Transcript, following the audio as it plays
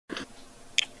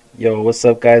Yo, what's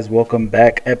up, guys? Welcome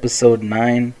back, episode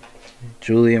 9.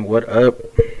 Julian, what up?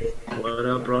 What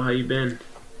up, bro? How you been?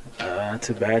 Not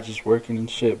too bad, just working and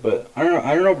shit. But I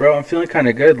don't know, bro. I'm feeling kind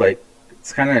of good. Like,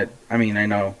 it's kind of. I mean, I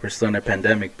know we're still in a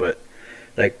pandemic, but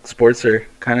like, sports are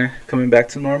kind of coming back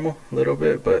to normal a little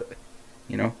bit. But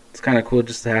it's kind of cool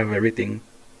just to have everything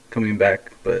coming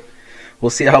back. But we'll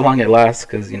see how long it lasts,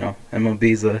 because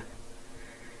MLB's a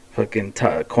fucking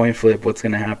coin flip. What's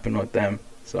gonna happen with them?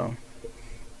 So.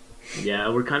 Yeah,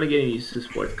 we're kind of getting used to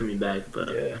sports coming back,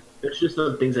 but Yeah. there's just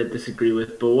some things I disagree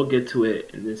with. But we'll get to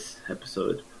it in this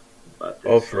episode about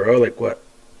Oh, this. for real? Like what?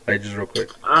 Like just real quick.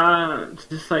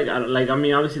 Just like I don't like. I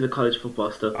mean, obviously the college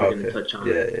football stuff we're gonna Okay. touch on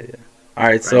Yeah. All right.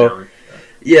 right So now.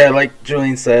 yeah, like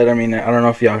Julian said, I mean, I don't know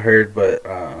if y'all heard, but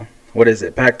what is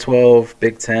it? Pac-12,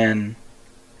 Big Ten.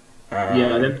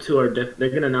 Yeah, Um, them two are they're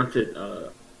gonna announce it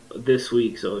this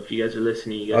week. So if you guys are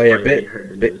listening, you oh guys yeah, probably already heard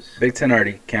the news. Big Ten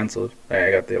already canceled.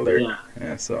 I got the alert. Yeah,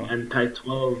 Yeah. So and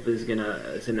Pac-12 is gonna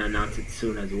announce it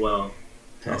soon as well.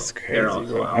 that's So they're crazy,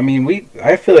 also bro. I out. mean,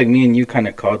 I feel like me and you kind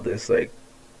of called this. Like,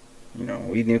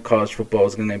 we knew college football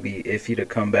was gonna be iffy to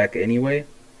come back anyway.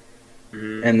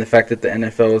 Mhm. And the fact that the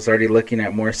NFL is already looking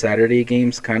at more Saturday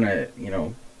games kind of,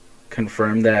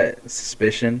 confirmed that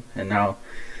suspicion. And now,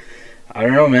 I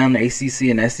don't know, man,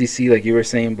 ACC and SEC, like you were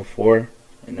saying before,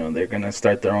 they're going to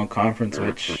start their own conference,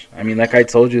 which, I mean, like I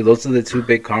told you, those are the two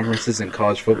big conferences in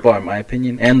college football, in my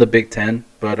opinion, and the Big Ten.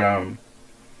 But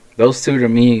those two, to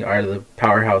me, are the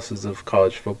powerhouses of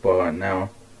college football. And now,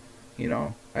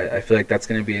 I feel like that's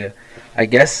going to be, I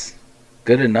guess,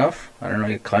 good enough. I don't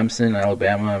know, Clemson,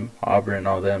 Alabama, Auburn,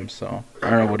 all them. So I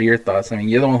don't know. What are your thoughts? I mean,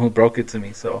 you're the one who broke it to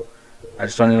me, so I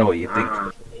just want to know what you think.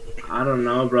 I don't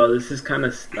know, bro. This is kind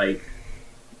of like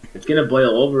it's gonna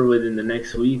boil over within the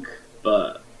next week,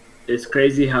 but it's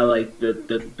crazy how like the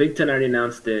Big Ten already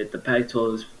announced it. The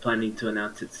Pac-12 is planning to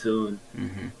announce it soon,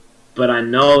 Hmm. but I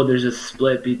know there's a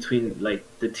split between like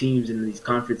the teams in these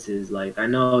conferences. Like I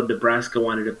know Nebraska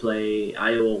wanted to play,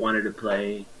 Iowa wanted to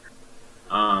play.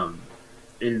 Um,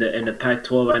 in the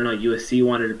Pac-12, I know USC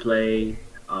wanted to play.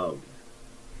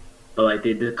 But like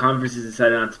the conferences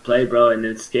decided not to play, bro, and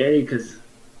it's scary because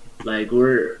like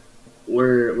we're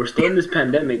still in this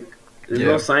pandemic. There's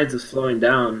no Yeah. signs of slowing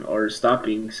down or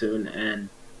stopping soon, and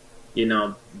you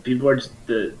know people are just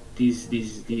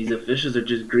these officials are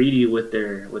just greedy with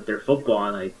their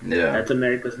football. Like Yeah. that's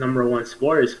America's number one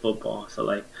sport is football. So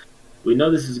like we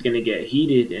know this is gonna get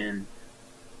heated, and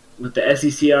with the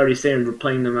SEC already saying we're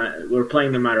playing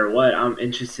no matter what, I'm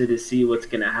interested to see what's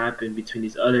gonna happen between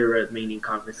these other remaining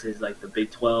conferences like the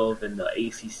Big 12 and the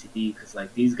ACC, because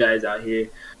like these guys out here,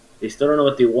 they still don't know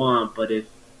what they want. But if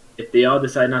they all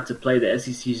decide not to play, the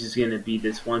SEC is just gonna be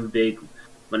this one big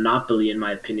monopoly, in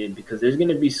my opinion, because there's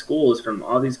gonna be schools from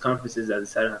all these conferences that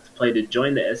decide not to play to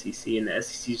join the SEC, and the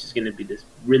SEC is just gonna be this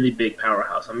really big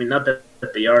powerhouse. I mean, not that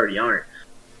they already aren't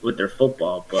with their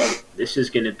football, but it's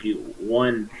just gonna be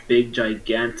one big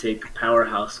gigantic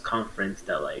powerhouse conference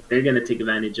that like they're gonna take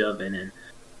advantage of, and then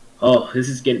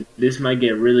this might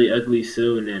get really ugly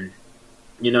soon, and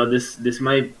this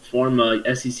might form a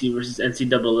SEC versus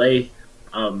NCAA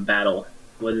battle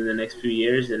within the next few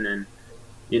years, and then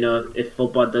if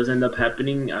football does end up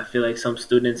happening, I feel like some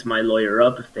students might lawyer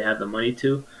up if they have the money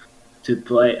to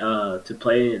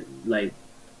play like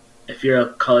if you're a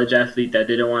college athlete that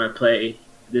didn't want to play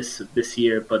this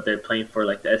year, but they're playing for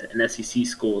like an SEC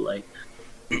school. Like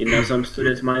some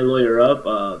students might lawyer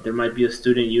up. There might be a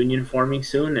student union forming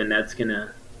soon, and that's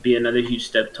gonna be another huge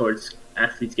step towards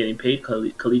athletes getting paid,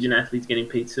 collegiate athletes getting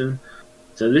paid soon.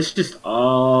 So this is just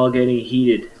all getting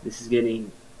heated. This is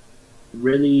getting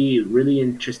really, really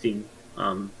interesting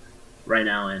right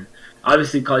now, and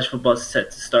obviously college football is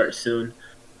set to start soon.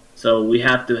 So we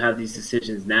have to have these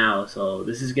decisions now. So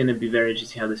this is going to be very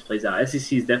interesting how this plays out.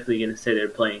 SEC is definitely going to say they're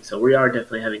playing. So we are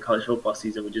definitely having college football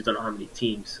season. We just don't know how many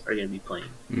teams are going to be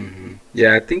playing.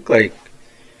 Yeah, I think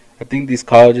these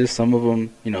colleges, some of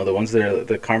them, the ones that are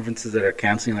the conferences that are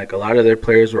canceling, like a lot of their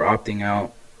players were opting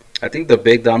out. I think the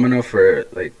big domino for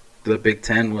like the Big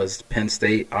Ten was Penn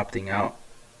State opting out.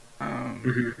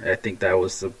 I think that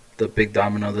was the big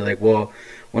domino. They're like, well,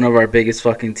 one of our biggest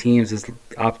fucking teams is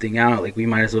opting out. Like, we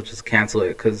might as well just cancel it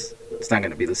because it's not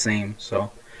going to be the same. So,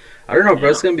 I don't know, bro. Yeah.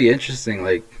 It's going to be interesting.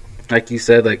 Like you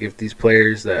said, like if these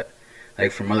players that,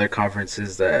 like from other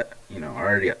conferences that, are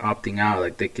already opting out,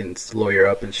 like they can lawyer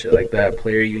up and shit like that,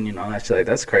 player union, all that shit. Like,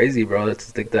 that's crazy, bro. Let's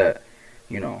think that,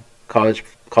 college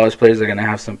players are going to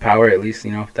have some power at least,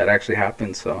 if that actually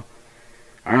happens. So,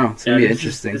 I don't know. It's going to be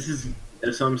interesting.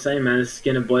 That's what I'm saying, man. This is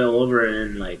gonna boil over,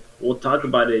 and like we'll talk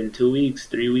about it in 2 weeks,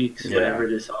 3 weeks, Yeah. whatever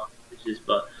this all is.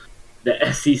 But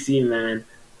the SEC, man,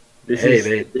 This Hey,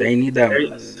 is they need that.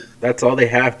 serious. That's all they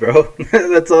have, bro.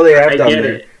 That's all they have I down get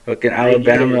there. it. Fucking I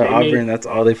get Alabama, it. Auburn. That's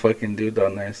all they fucking do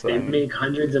down there. So I They mean, make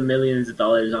hundreds of millions of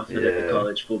dollars off of their yeah.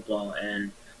 college football,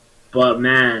 and but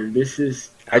man, this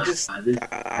is I just this,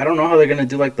 I don't know how they're gonna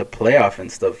do like the playoff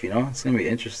and stuff. You know, it's gonna be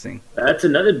interesting. that's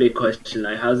another big question.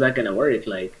 Like, how's that gonna work?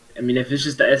 Like, I mean, if it's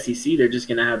just the SEC, they're just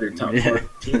gonna have their top Yeah. four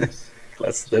teams.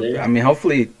 That's So the. I mean,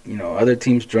 hopefully, other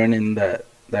teams join in that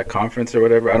conference or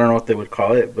whatever. I don't know what they would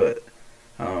call it, but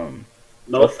um,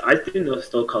 no, I think they'll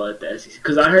still call it the SEC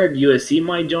because I heard USC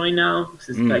might join now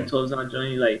since Pac-12 is not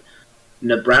joining. Like,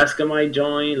 Nebraska might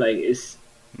join. Like,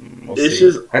 we'll it's see.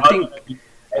 just I think gonna be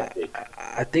I, hectic.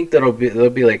 I think there'll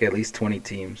be like at least 20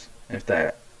 teams. If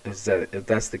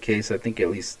that's the case, I think at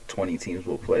least 20 teams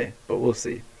will play, but we'll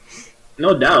see.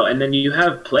 No doubt. And then you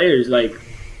have players like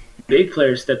big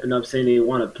players stepping up saying they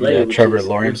want to play. Yeah, which Trevor is,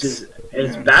 Lawrence. Which is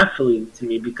it's Yeah. baffling to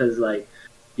me because like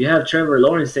you have Trevor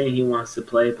Lawrence saying he wants to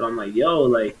play, but I'm like, yo,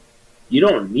 like you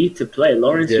don't need to play,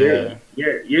 Lawrence. Yeah.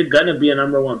 You're gonna be a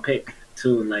number one pick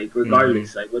soon. Like regardless,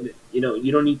 Mm-hmm. like what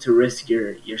you don't need to risk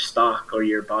your stock or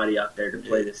your body out there to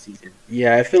play this season.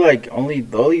 Yeah, I feel like the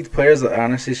only players that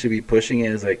honestly should be pushing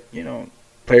it is like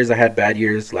players that had bad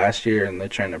years last year and they're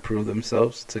trying to prove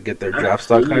themselves to get their draft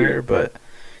stock Absolutely. higher. But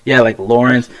yeah, like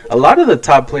Lawrence, a lot of the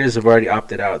top players have already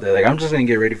opted out. They're like, I'm just gonna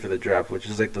get ready for the draft, which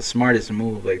is like the smartest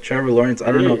move. Like Trevor Lawrence,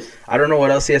 I don't know, Yes. I don't know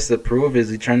what else he has to prove. Is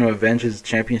he trying to avenge his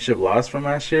championship loss from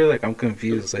last year? Like I'm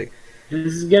confused. Like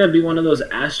This is gonna be one of those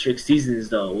asterisk seasons,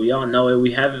 though. We all know it.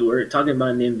 We have it. We're talking about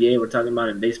in the NBA. We're talking about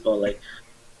in baseball. Like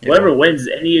whoever wins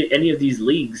any of these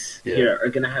leagues Yeah. here are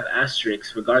gonna have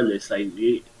asterisks regardless. Like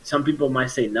some people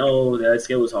might say no, that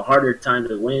it was a harder time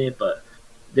to win it, but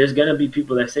there's gonna be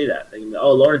people that say that. Like,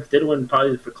 oh, Lawrence did win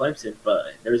probably for Clemson,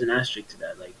 but there's an asterisk to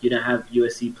that. Like you didn't have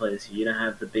USC players, you didn't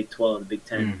have the Big 12 and the Big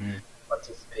 10 mhm.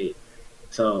 participate.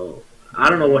 So I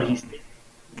don't know what he's thinking.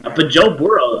 But Joe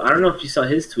Burrow, I don't know if you saw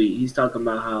his tweet. He's talking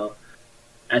about how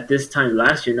at this time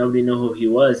last year nobody knew who he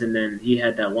was, and then he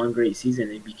had that one great season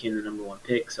and he became the number one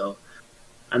pick. So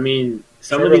I mean,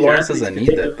 some Trevor of these Lawrence athletes doesn't can need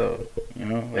take that it. though.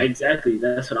 Like, Exactly,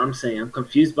 that's what I'm saying. I'm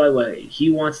confused by what he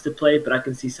wants to play, but I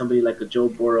can see somebody like a Joe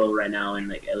Burrow right now in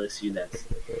like LSU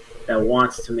that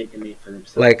wants to make a name for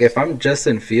themselves. Like if I'm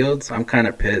Justin Fields, I'm kind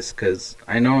of pissed because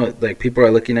I know like people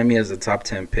are looking at me as a top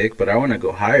 10 pick, but I want to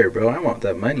go higher, bro. I want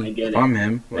that money. I get If it. I'm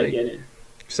him, I like get it.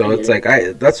 so I it's get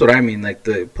like that's what I mean. Like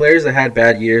the players that had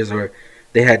bad years or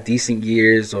they had decent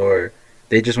years or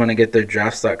they just want to get their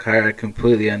draft stock higher, I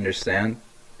completely understand.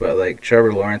 But like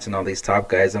Trevor Lawrence and all these top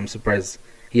guys, I'm surprised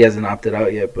he hasn't opted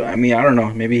out yet. But I mean, I don't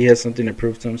know. Maybe he has something to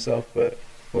prove to himself, but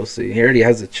we'll see. He already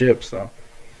has a chip, so.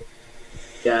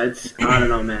 Yeah, I don't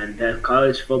know, man. That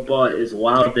college football is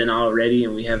wilding already,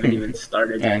 and we haven't even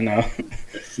started I know,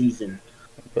 the season.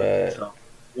 but So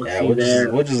we'll yeah, see we'll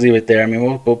there. just leave it there. I mean,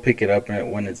 we'll pick it up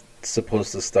when it's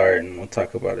supposed to start, and we'll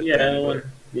talk about it. Yeah, then,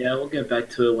 we'll get back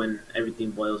to it when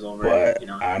everything boils over. but You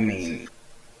know, I mean,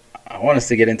 I want us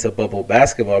to get into bubble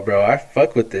basketball, bro. I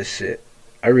fuck with this shit.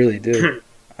 I really do.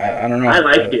 I don't know. I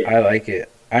like it. I like it.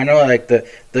 I know, like the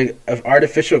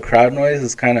artificial crowd noise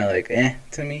is kind of like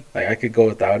to me. Like I could go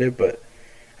without it, but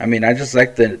I mean, I just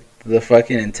like the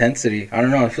fucking intensity. I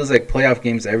don't know. It feels like playoff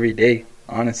games every day.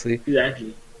 Honestly.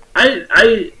 exactly. I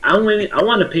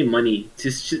want to pay money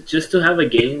just to have a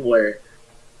game where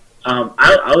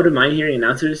I wouldn't mind hearing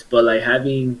announcers, but like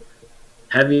having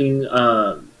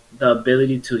the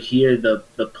ability to hear the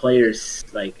players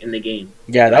like in the game.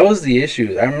 Yeah, that was the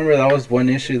issue. I remember that was one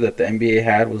issue that the NBA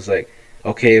had was like,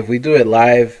 okay, if we do it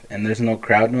live and there's no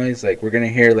crowd noise, like we're gonna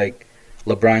hear like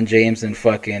LeBron James and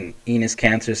fucking Enos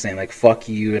Cancer saying like "fuck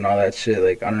you" and all that shit.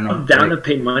 Like I don't know. I'm down like, to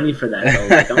pay money for that.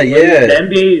 Though. Like, Yeah. the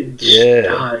NBA,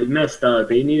 Yeah. it messed up.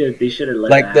 They should have let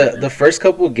like that the first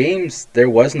couple of games, there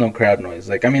was no crowd noise.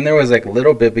 Like I mean, there was like a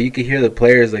little bit, but you could hear the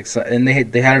players like, and they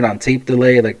had it on tape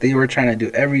delay. Like they were trying to do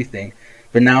everything,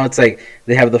 but now it's like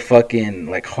they have the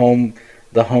fucking like home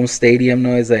stadium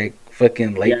noise, like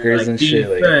fucking Lakers and shit.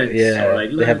 Like or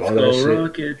like, they have let's all that go shit.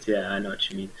 Rockets. Yeah, I know what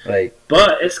you mean. Like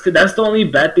But that's the only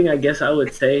bad thing I guess I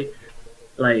would say.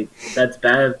 Like that's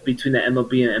bad between the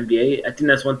MLB and NBA. I think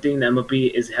that's one thing the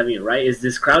MLB is having it right is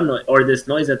this crowd noise or this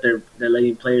noise that they're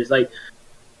letting players like.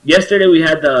 Yesterday we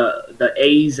had the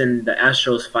A's and the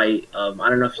Astros fight. I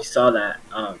don't know if you saw that.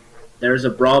 There was a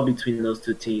brawl between those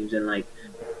two teams, and like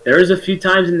there was a few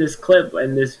times in this clip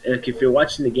and this like if you're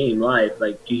watching the game live,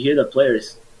 like you hear the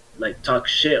players like talk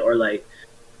shit or like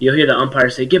you'll hear the umpire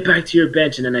say, "Get back to your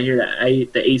bench," and then I hear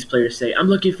the A's player say, "I'm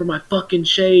looking for my fucking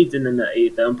shades," and then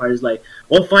the umpire's like,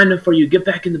 "We'll find them for you. Get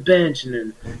back in the bench." And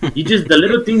then you just the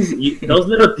little things, those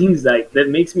little things like that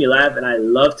makes me laugh, and I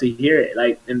love to hear it.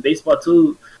 Like in baseball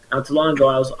too, not too long ago,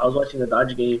 I was watching the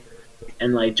Dodger game,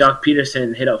 and like Jock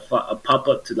Peterson hit a pop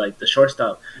up to like the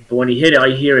shortstop, but when he hit it, all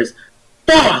you hear is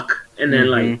 "fuck," and then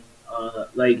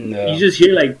you just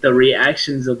hear like the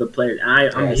reactions of the players.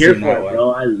 I'm here for it,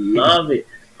 bro. I love it.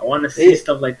 I want to see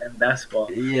stuff like that in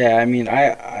basketball. Yeah, I mean,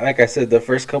 I like I said, the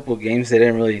first couple of games they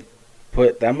didn't really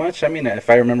put that much. I mean,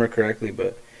 if I remember correctly,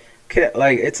 but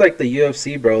like it's like the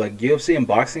UFC, bro. Like UFC and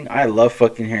boxing, I love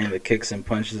fucking hearing the kicks and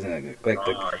punches and like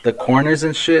the corners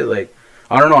and shit. Like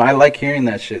I don't know, I like hearing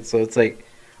that shit. So it's like,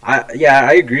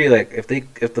 I agree. Like if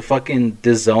the fucking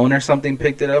DAZN or something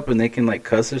picked it up and they can like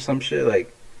cuss or some shit,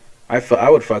 like I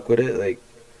would fuck with it. Like,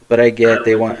 but I get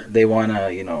they wanna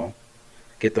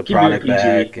get the product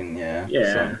back and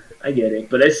so. I get it,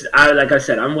 but like I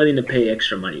said, I'm willing to pay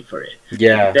extra money for it.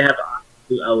 Yeah, if they have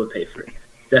I would pay for it.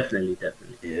 Definitely.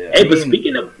 Yeah. Hey, but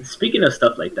speaking of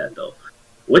stuff like that though,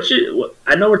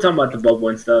 I know we're talking about the bubble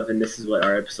and stuff, and this is what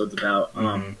our episode's about.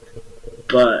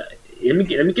 But let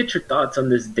me get your thoughts on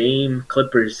this Dame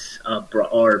Clippers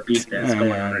or beef that's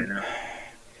going on right now.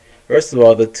 First of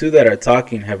all, the two that are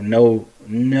talking have no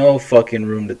fucking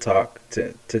room to talk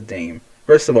to Dame.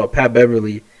 First of all, Pat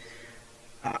Beverly,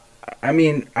 I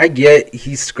mean, I get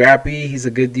he's scrappy, he's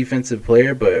a good defensive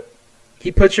player, but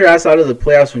he put your ass out of the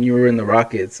playoffs when you were in the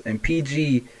Rockets, and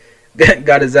PG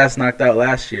got his ass knocked out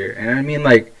last year. And I mean,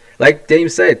 like Dame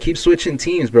said, keep switching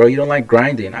teams, bro. You don't like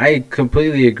grinding. I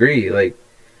completely agree. Like,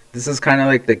 this is kind of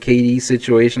like the KD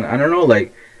situation. I don't know,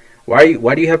 like,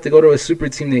 why do you have to go to a super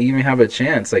team to even have a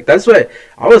chance? Like, that's what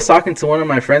I was talking to one of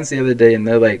my friends the other day, and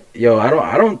they're like, "Yo,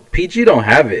 I don't PG don't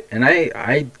have it," and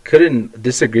I couldn't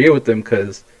disagree with them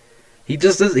because he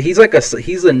just does. He's a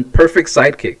perfect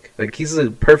sidekick. Like, he's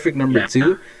a perfect number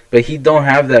two, but he don't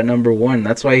have that number one.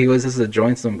 That's why he always has to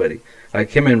join somebody.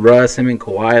 Like him and Russ, him and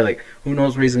Kawhi. Like, who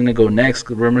knows where he's gonna go next?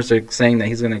 Rumors are saying that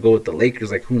he's gonna go with the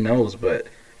Lakers. Like, who knows? But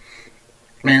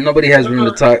man, nobody has room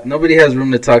to talk. Nobody has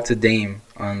room to talk to Dame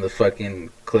on the fucking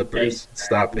Clippers.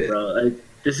 Stop it, bro.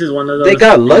 This is one of those. They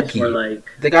got lucky.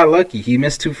 They got lucky. He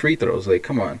missed 2 free throws. Like,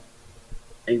 come on.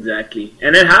 Exactly,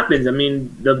 and it happens. I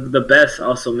mean, the best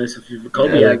also missed a few.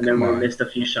 Kobe has never missed a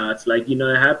few shots. Like,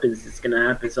 it happens. It's gonna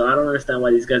happen. So I don't understand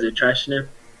why these guys are trashing him.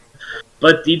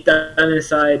 But deep down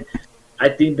inside, I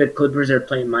think the Clippers are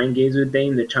playing mind games with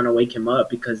Dame. They're trying to wake him up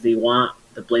because they want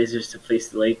the Blazers to face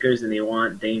the Lakers and they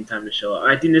want Dame time to show up.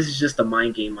 I think this is just a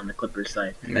mind game on the Clippers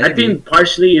side. Maybe. I think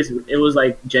partially it was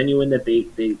like genuine that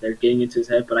they're getting into his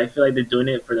head, but I feel like they're doing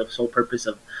it for the sole purpose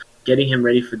of getting him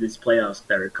ready for these playoffs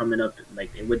that are coming up like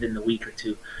within the week or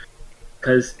two.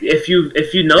 Because if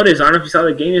you notice, I don't know if you saw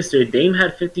the game yesterday, Dame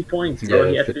had 50 points. Bro.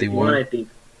 He had 51, I think.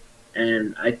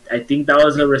 And I think that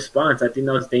was a response. I think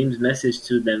that was Dame's message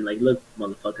to them, like, look,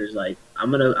 motherfuckers, like,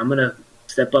 I'm gonna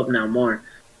step up now more.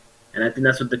 And I think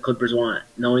that's what the Clippers want,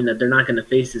 knowing that they're not gonna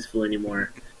face this fool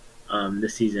anymore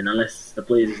this season, unless the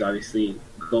Blazers obviously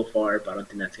go far, but I don't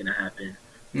think that's gonna happen.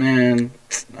 Man,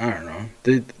 I don't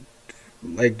know.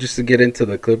 Like, just to get into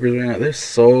the Clippers right now, they're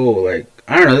so, like,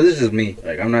 I don't know, this is just me.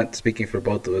 Like, I'm not speaking for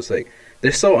both of us. Like,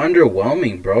 they're so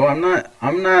underwhelming, bro.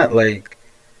 I'm not like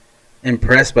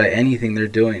impressed by anything they're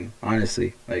doing,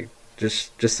 honestly. Like,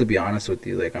 just to be honest with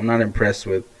you, like, I'm not impressed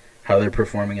with how they're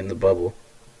performing in the bubble.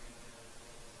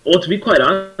 Well, to be quite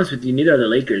honest with you, neither are the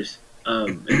Lakers.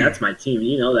 And that's my team.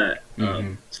 You know that.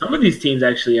 Some of these teams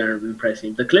actually are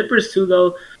impressing. The Clippers, too,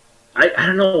 though, I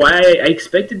don't know why I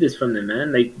expected this from them,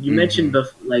 man. Like, you mentioned,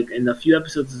 like, in a few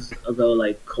episodes ago,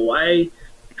 like, Kawhi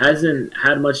hasn't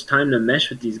had much time to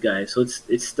mesh with these guys. So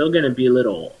it's still going to be a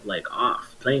little, like,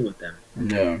 off playing with them.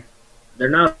 Yeah. They're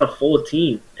not a full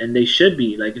team, and they should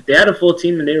be. Like, if they had a full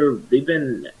team and they've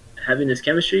been having this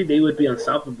chemistry, they would be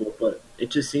unstoppable. But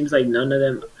it just seems like none of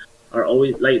them are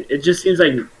always, like, it just seems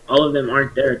like all of them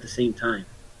aren't there at the same time.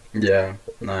 Yeah,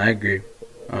 no, I agree.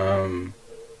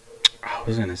 I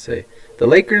was gonna say the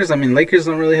Lakers. I mean, Lakers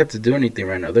don't really have to do anything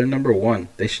right now. They're number one.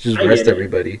 They should just rest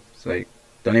everybody. It's like,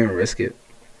 don't even risk it.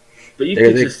 But you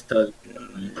could just.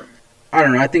 I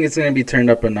don't know. I think it's gonna be turned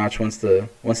up a notch once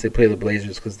they play the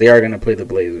Blazers, because they are gonna play the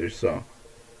Blazers. So.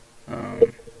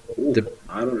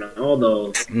 I don't know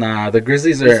though. Nah, the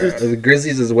Grizzlies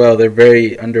as well. They're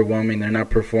very underwhelming. They're not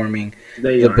performing.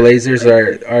 The Blazers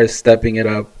are stepping it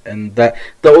up, and that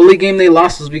the only game they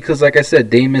lost was because, like I said,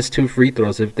 Dame missed 2 free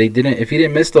throws. If he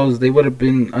didn't miss those, they would have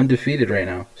been undefeated right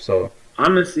now. So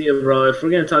honestly, bro, if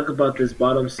we're gonna talk about this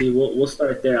bottom seed, we'll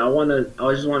start there.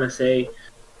 I just wanna say,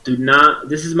 Do not.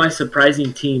 This is my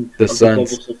surprising team The of the bubble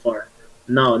Suns. so far.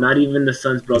 No, not even the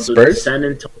Suns, bro. The The Spurs? San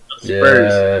Antonio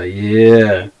Spurs.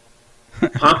 Yeah.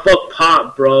 Pop up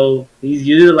pop, bro. He's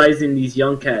utilizing these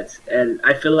young cats, and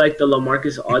I feel like the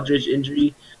LaMarcus Aldridge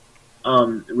injury,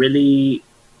 really,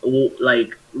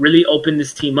 really opened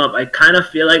this team up. I kind of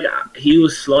feel like he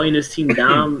was slowing his team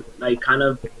down, like kind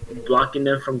of blocking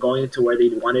them from going to where they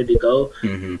wanted to go.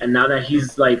 hmm And now that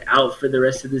he's like out for the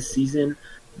rest of the season,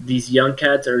 these young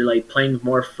cats are like playing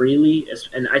more freely,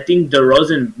 and I think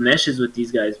DeRozan meshes with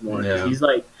these guys more because Yeah. he's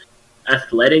like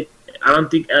athletic. I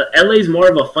don't think LA's more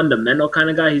of a fundamental kind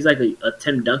of guy. He's like a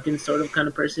Tim Duncan sort of kind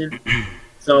of person.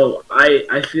 So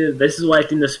I feel this is why I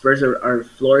think the Spurs are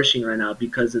flourishing right now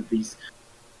because of this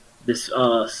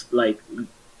like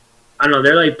I don't know,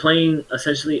 they're like playing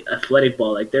essentially athletic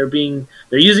ball. Like they're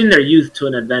using their youth to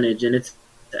an advantage, and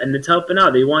it's helping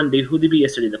out. Who did they beat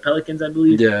yesterday? The Pelicans, I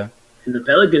believe. Yeah. And the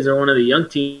Pelicans are one of the young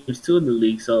teams too in the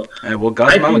league. So Hey, well, I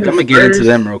guys, I'm think the gonna get into Spurs-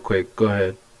 them real quick. Go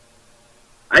ahead.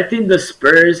 I think the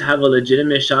Spurs have a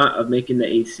legitimate shot of making the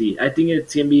 8th seed. I think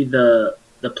it's gonna be the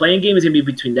playing game is gonna be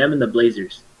between them and the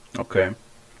Blazers. Okay.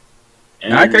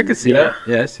 And, I could see yeah. that.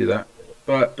 Yeah, I see that.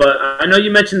 But But I know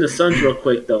you mentioned the Suns real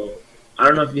quick though. I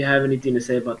don't know if you have anything to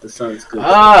say about the Suns.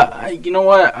 you know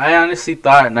what? I honestly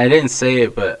thought, and I didn't say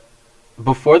it, but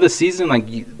before the season,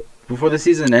 before the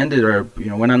season ended, or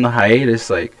went on the hiatus,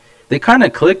 like they kind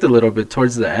of clicked a little bit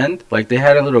towards the end. Like they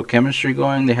had a little chemistry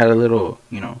going. They had a little,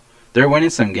 they're winning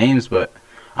some games. But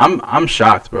I'm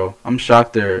shocked, bro. I'm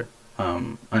shocked they're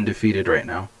undefeated right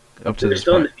now. Up to They're this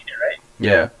still point. undefeated, right?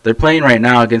 Yeah, they're playing right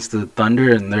now against the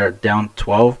Thunder, and they're down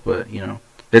 12. But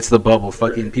it's the bubble.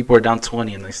 Fucking people are down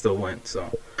 20, and they still win.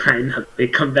 So. I know. They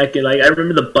come back and I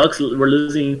remember the Bucks were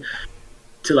losing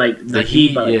to the The Heat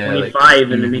Heat, by yeah,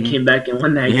 25, and then they mhm. came back and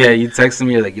won that Yeah, game. you texted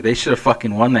me like they should have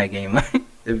fucking won that game.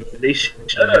 They should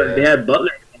have. Yeah. They had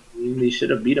Butler. They should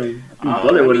have beat them. I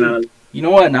Butler would mean, not. You know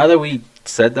what? Now that we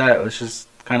said that, let's just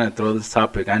kind of throw this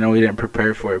topic. I know we didn't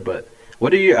prepare for it, but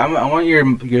what are you? I want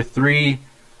your three,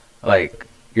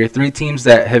 your three teams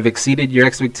that have exceeded your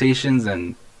expectations,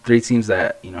 and three teams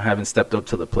that haven't stepped up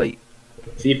to the plate.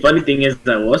 See, funny thing is,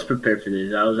 I was prepared for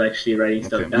this. I was actually writing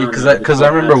stuff down. Because I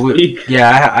remember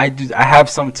I have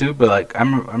some too, but I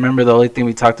remember the only thing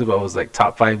we talked about was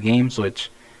top 5 games, which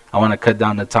I want to cut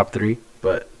down to top 3.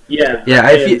 But yeah.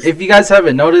 If you guys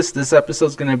haven't noticed, this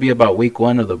episode's gonna be about week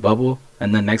 1 of the bubble,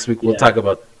 and then next week we'll talk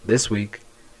about this week,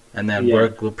 and then we'll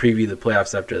preview the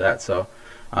playoffs after that. So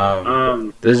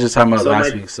this is just talking about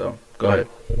last week. So go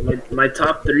ahead. My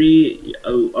top 3.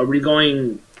 Are we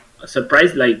going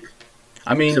surprise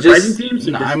I mean, surprising teams?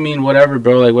 I mean, whatever,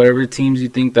 bro. Whatever teams you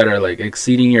think that are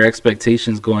exceeding your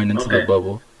expectations going into the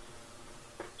bubble.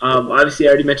 Obviously, I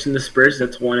already mentioned the Spurs.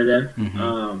 That's one of them.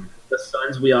 Mhm. The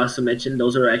Suns, we also mentioned.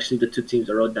 Those are actually the 2 teams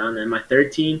I wrote down. And my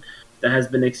third team that has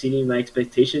been exceeding my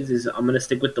expectations is I'm going to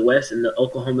stick with the West and the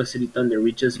Oklahoma City Thunder.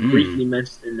 We just briefly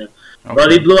mentioned them. Okay. Bro,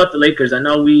 they blew out the Lakers. I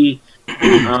know the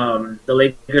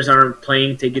Lakers aren't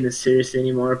taking this seriously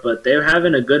anymore, but they're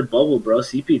having a good bubble, bro.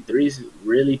 CP3 is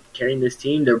really carrying this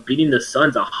team. They're beating the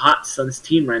Suns, a hot Suns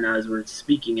team right now as we're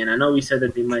speaking. And I know we said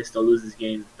that they might still lose this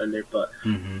game, Thunder, but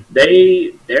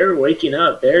they're waking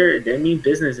up. They're mean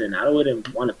business, and I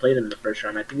wouldn't want to play them in the first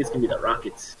round. I think it's gonna be the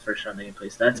Rockets first round they can play.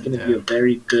 So that's gonna be a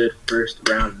very good first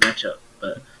round matchup.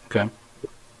 But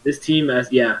this team,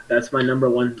 that's my number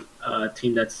 1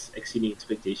 team that's exceeding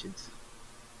expectations.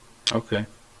 Okay,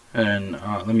 and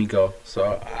let me go.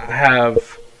 So I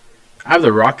have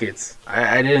the Rockets.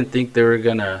 I didn't think they were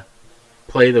gonna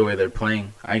play the way they're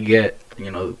playing. I get,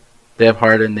 they have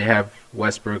Harden, they have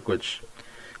Westbrook, which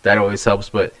that always helps.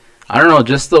 But I don't know,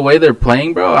 just the way they're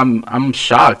playing, bro. I'm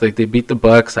shocked. They beat the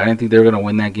Bucks. I didn't think they were gonna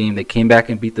win that game. They came back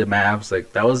and beat the Mavs.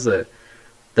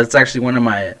 That's actually one of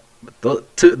my.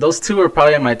 Those two are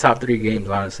probably in my top 3 games,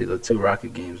 honestly, the 2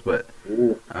 Rocket games. But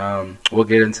we'll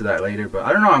get into that later. But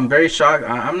I don't know. I'm very shocked.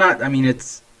 I'm not. I mean,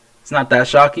 it's not that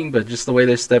shocking, but just the way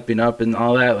they're stepping up and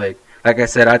all that. Like I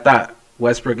said, I thought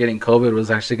Westbrook getting COVID was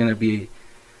actually going to be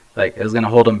it was going to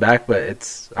hold him back,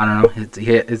 but I don't know.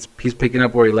 He's picking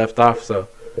up where he left off. So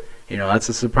that's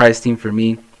a surprise team for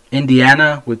me.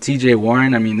 Indiana with T.J.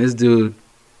 Warren. I mean, this dude.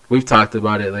 We've talked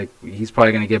about it. He's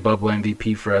probably going to get bubble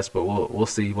MVP for us, but we'll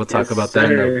see. We'll talk about that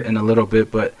in a little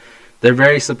bit. But they're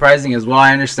very surprising as well.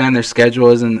 I understand their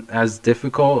schedule isn't as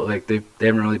difficult. They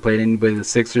haven't really played anybody. The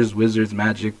Sixers, Wizards,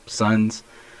 Magic, Suns,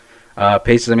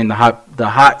 Pacers. I mean the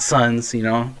hot Suns.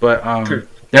 But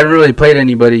they haven't really played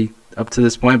anybody up to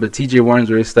this point. But T.J. Warren's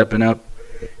really stepping up.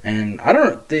 And I don't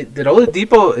know. Did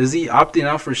Oladipo, is he opting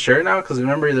out for sure now? Because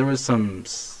remember there was some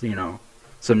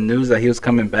news that he was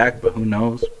coming back, but who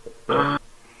knows?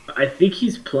 I think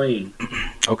he's playing.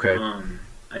 Okay.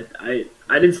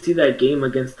 I didn't see that game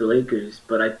against the Lakers,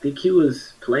 but I think he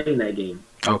was playing that game.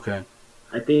 Okay.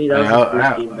 I think that was his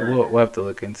first game back. We'll have to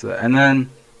look into that. And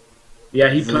then Yeah,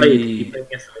 he played. He played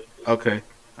against the Lakers. okay.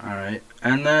 All right.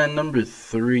 And then number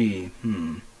 3.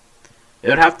 It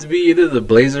would have to be either the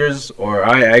Blazers or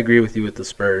I agree with you with the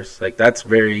Spurs. Like that's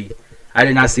very. I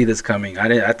did not see this coming.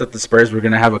 I thought the Spurs were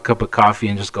gonna have a cup of coffee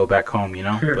and just go back home, you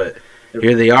know. But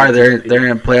here they are. They're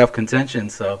in playoff contention.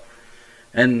 So,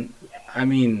 and I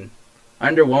mean,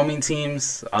 underwhelming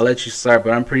teams. I'll let you start,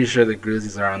 but I'm pretty sure the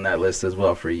Grizzlies are on that list as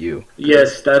well for you.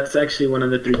 Yes, that's actually one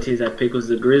of the 3 teams I picked was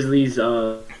the Grizzlies.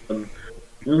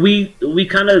 We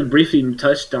kind of briefly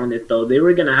touched on it though. They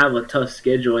were gonna have a tough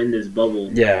schedule in this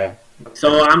bubble. Yeah.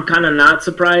 So I'm kind of not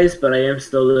surprised, but I am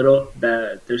still a little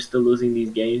that they're still losing these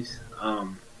games.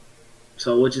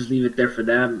 So we'll just leave it there for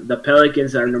them. The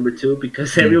Pelicans are number 2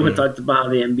 because everyone talked about how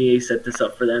the NBA set this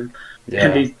up for them,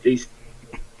 and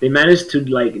they managed to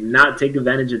like not take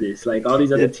advantage of this. Like all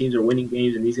these other teams are winning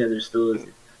games, and these guys are still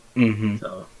losing.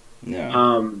 So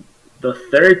the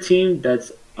third team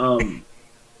that's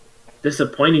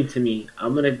disappointing to me,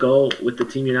 I'm gonna go with the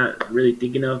team you're not really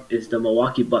thinking of is the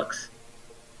Milwaukee Bucks.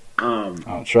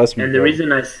 Trust me. And the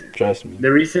reason I say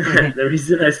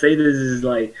this is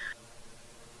like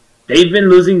they've been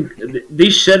losing.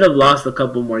 They should have lost a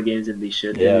couple more games than they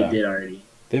should. Than they did already.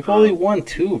 They've only won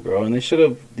 2, bro, and they should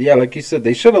have. Yeah, like you said,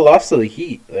 they should have lost to the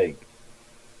Heat. Like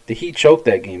the Heat choked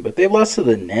that game, but they lost to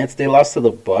the Nets. They lost to the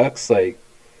Bucks. Like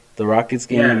the Rockets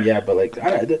game, but like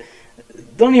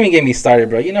don't even get me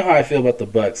started, bro. You know how I feel about the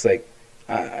Bucks. Like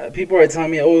people are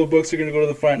telling me, "Oh, the Bucks are gonna go to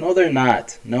the front." No, they're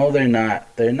not. No, they're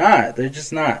not. They're not. They're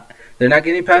just not. They're not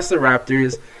getting past the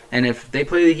Raptors. And if they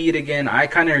play the Heat again, I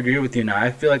kind of agree with you now. I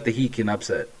feel like the Heat can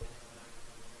upset.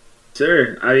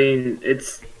 Sure. I mean,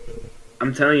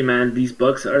 I'm telling you, man, these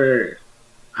Bucks are.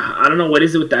 I don't know what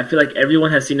is it with that. I feel like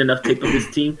everyone has seen enough tape of this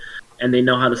team, and they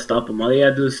know how to stop them. All they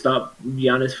gotta do is stop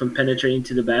Giannis from penetrating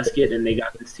to the basket, and they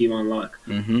got this team on lock.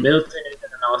 Middleton is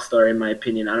an all-star, in my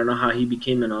opinion. I don't know how he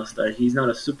became an all-star. He's not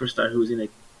a superstar who's gonna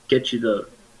get you the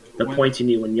points you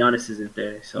need when Giannis isn't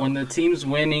there. So when the team's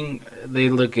winning, they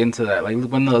look into that. Like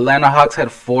when the Atlanta Hawks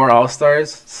had 4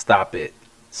 all-stars, stop it.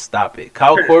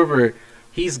 Kyle Korver,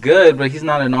 he's good, but he's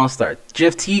not an all-star.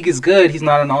 Jeff Teague is good, he's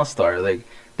not an all-star. Like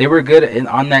they were good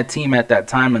on that team at that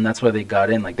time, and that's why they got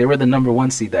in. Like they were the number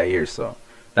 1 seed that year, so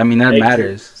I mean that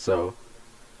matters. So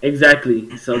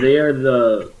exactly. So they are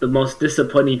the most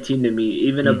disappointing team to me,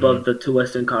 even above the 2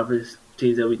 Western Conference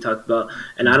teams that we talked about,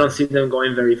 and I don't see them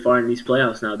going very far in these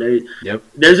playoffs now.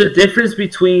 There's a difference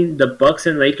between the Bucks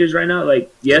and Lakers right now.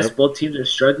 Like, yes, both teams are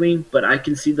struggling, but I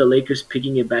can see the Lakers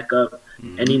picking it back up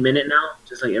any minute now,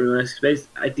 just like everyone else expects.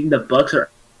 I think the Bucks are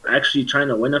actually trying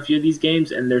to win a few of these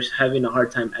games, and they're having a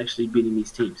hard time actually beating these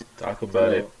teams. Talk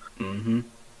about it.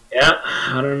 Yeah,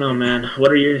 I don't know, man.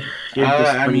 What are your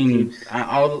I mean, teams?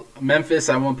 Memphis,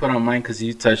 I won't put on mine because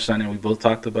you touched on it. We both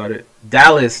talked about it.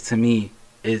 Dallas, to me,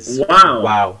 is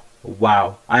wow.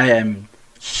 I am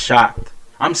shocked.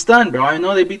 I'm stunned, bro. I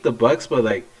know they beat the Bucks, but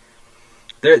like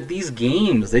these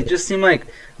games, they just seem like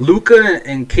Luka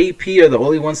and KP are the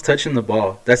only ones touching the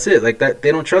ball. That's it. Like that,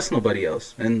 they don't trust nobody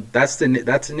else, and that's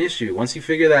an issue. Once you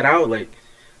figure that out, like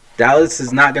Dallas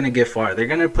is not gonna get far. They're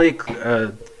gonna play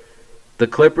the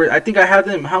Clippers. I think I have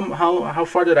them. How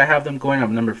far did I have them going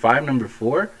up? Number 5, number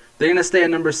 4. They're going to stay at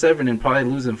number 7 and probably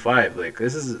lose in 5. Like,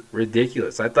 this is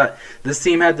ridiculous. I thought this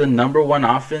team had the number 1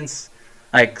 offense,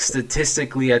 like,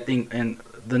 statistically, I think, and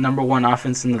the number 1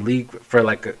 offense in the league for,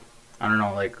 like, I don't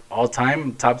know, like,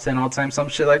 all-time, top 10 all-time, some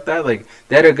shit like that. Like,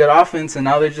 they had a good offense, and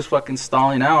now they're just fucking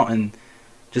stalling out and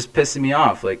just pissing me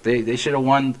off. Like, they should have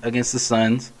won against the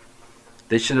Suns.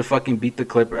 They should have fucking beat the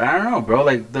Clippers. I don't know, bro.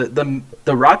 Like,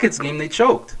 the Rockets game, they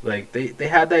choked. Like, they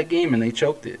had that game, and they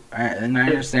choked it. And I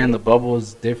understand the bubble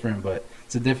is different, but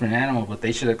it's a different animal. But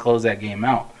they should have closed that game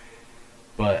out.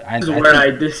 But this is where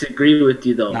I disagree with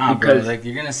you, though. Nah, because, bro. Like,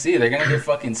 you're going to see. They're going to get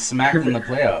fucking smacked in the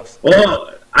playoffs.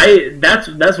 Well,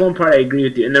 that's one part I agree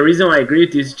with you. And the reason why I agree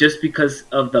with you is just because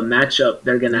of the matchup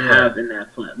they're going to have in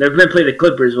that play. They're going to play the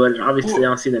Clippers, which obviously I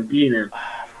don't see them beating them.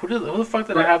 Who the fuck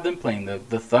did I have them playing?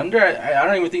 The Thunder? I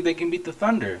don't even think they can beat the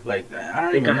Thunder. Like,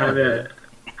 I think I have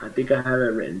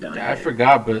it written down. Yeah, I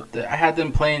forgot, but I had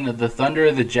them playing the Thunder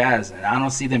or the Jazz, and I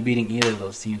don't see them beating either of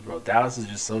those teams, bro. Dallas is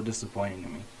just so disappointing to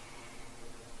me.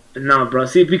 No, bro.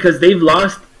 See, because they've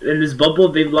lost in this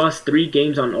bubble, they've lost 3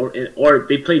 games or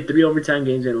they played 3 overtime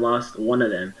games and lost 1 of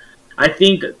them. I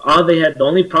think the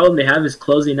only problem they have is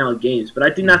closing out games, but I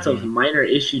think that's a minor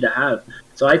issue to have.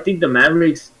 So I think the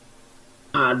Mavericks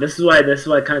This is why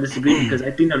I kind of disagree because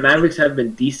I think the Mavericks have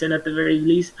been decent at the very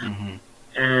least, Hmm.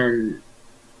 and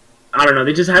I don't know.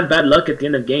 They just have bad luck at the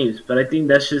end of games, but I think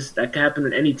that can happen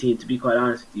with any team. To be quite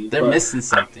honest with you, They're but missing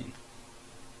something.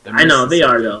 They're I know missing they are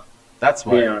something. though. That's They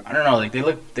why. are. I don't know. Like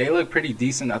they look pretty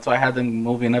decent. That's why I had them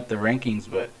moving up the rankings.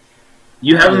 But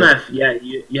You have them uh, at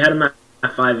you had them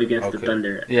at 5 against the okay,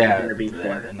 Thunder. The yeah, Thunder being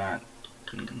four. they're not.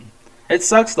 Mm. It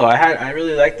sucks though. I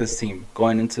really like this team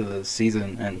going into the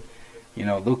season, and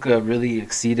Luka really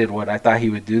exceeded what I thought he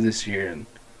would do this year, and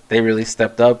they really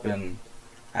stepped up. And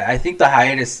I think the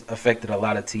hiatus affected a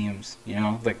lot of teams.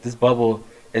 Like this bubble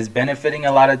is benefiting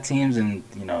a lot of teams, and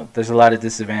there's a lot of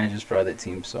disadvantages for other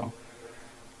teams. So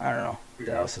I don't know.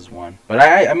 Dallas has won, but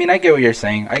I mean I get what you're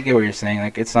saying. I get what you're saying.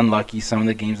 Like it's unlucky some of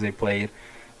the games they played,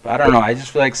 but I don't know. I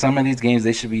just feel like some of these games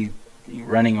they should be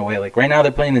running away. Like right now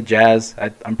they're playing the Jazz.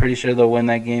 I'm pretty sure they'll win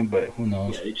that game, but who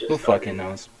knows? Yeah, they just Who fucking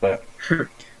knows? But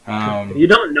You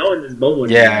don't know in this bubble.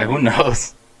 yeah, who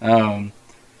knows?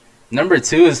 Number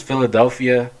 2 is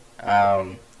Philadelphia.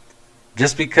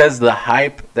 Just because the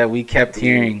hype that we kept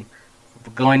hearing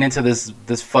going into this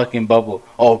fucking bubble.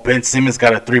 Oh, Ben Simmons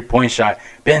got a 3-point shot.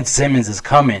 Ben Simmons is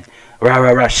coming. Rah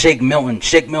rah rah. Shake Milton.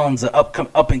 Shake Milton's an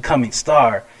up and coming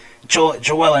star. Joel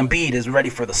Embiid is ready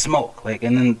for the smoke. Like,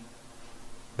 and then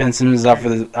Ben Simmons is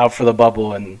out for the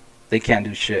bubble, and they can't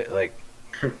do shit. Like,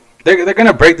 they're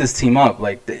gonna break this team up.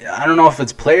 Like, I don't know if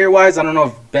it's player wise. I don't know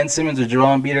if Ben Simmons or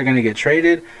Joel Embiid are gonna get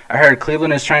traded. I heard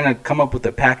Cleveland is trying to come up with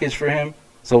a package for him,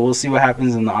 so we'll see what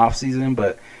happens in the offseason.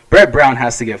 But Brett Brown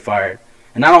has to get fired,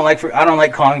 and I don't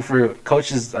like calling for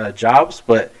coaches' jobs,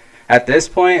 but at this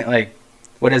point, like,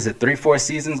 what is it? 3-4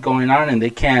 seasons going on, and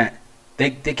they can't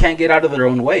get out of their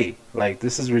own way. Like,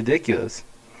 this is ridiculous.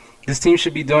 This team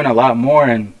should be doing a lot more,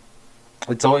 and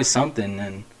it's always something.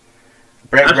 And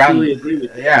Brett Brown, Agree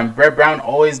with you. yeah, and Brett Brown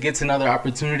always gets another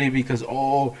opportunity because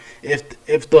if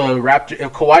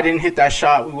Kawhi didn't hit that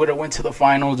shot, we would have went to the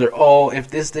finals, or if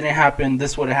this didn't happen,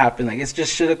 this would have happened. Like, it's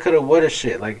just shoulda, coulda, woulda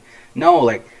shit. Like, no,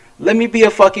 like, let me be a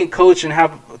fucking coach and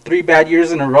have 3 bad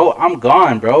years in a row. I'm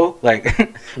gone, bro. Like,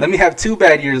 let me have 2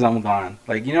 bad years. I'm gone.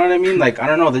 Like, you know what I mean? Like, I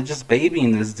don't know. They're just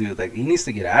babying this dude. Like, he needs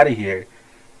to get out of here.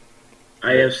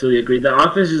 I absolutely agree. The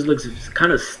offense just looks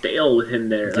kind of stale with him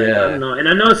there. Like, Yeah. I don't know, and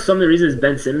I know some of the reasons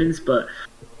Ben Simmons, but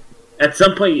at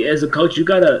some point as a coach, you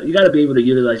gotta be able to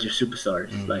utilize your superstars.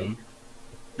 Mhm. Like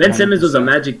Ben Simmons was a 100%.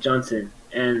 Magic Johnson,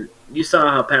 and you saw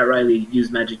how Pat Riley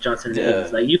used Magic Johnson. Yeah.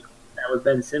 Like you, that was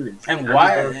Ben Simmons. And I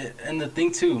why? don't know. And the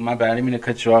thing too, my bad, I didn't mean to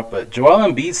cut you off, but Joel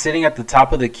Embiid sitting at the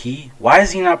top of the key. Why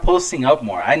is he not posting up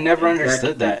more? I never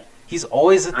understood that. He's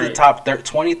always at the top,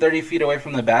 20, 30 feet away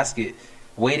from the basket,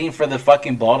 waiting for the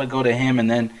fucking ball to go to him, and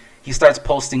then he starts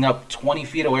posting up 20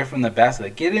 feet away from the basket.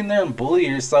 Like, get in there and bully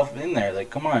yourself in there. Like,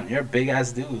 come on, you're a big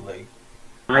ass dude. Like,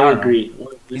 I don't know. agree.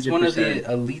 He's one of 100%.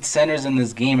 the elite centers in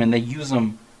this game, and they use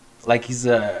him like he's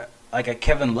a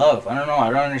Kevin Love. I don't know. I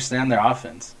don't understand their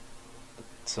offense.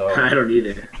 So I don't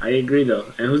either. I agree though.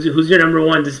 And who's your number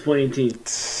one disappointing team?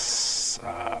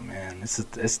 man,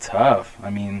 it's tough. I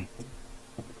mean,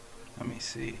 let me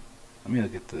see. Let me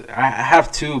look at I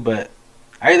have 2, but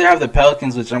I either have the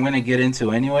Pelicans, which I'm gonna get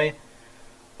into anyway,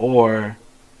 or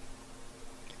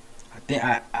I think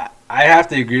I have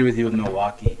to agree with you with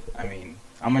Milwaukee. I mean,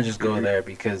 I'm gonna just go there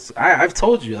because I've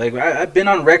told you, like, I've been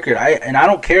on record. I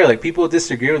don't care. Like, people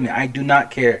disagree with me. I do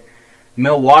not care.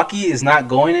 Milwaukee is not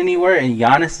going anywhere, and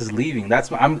Giannis is leaving.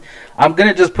 I'm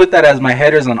gonna just put that as my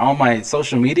headers on all my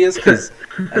social medias because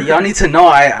y'all need to know.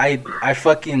 I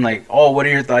fucking, like, oh, what are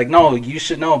your like? No, you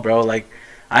should know, bro. Like,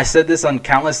 I said this on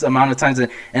countless amount of times,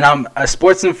 and a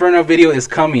Sports Inferno video is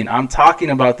coming. I'm talking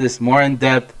about this more in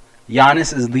depth.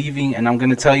 Giannis is leaving, and I'm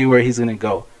gonna tell you where he's gonna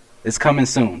go. It's coming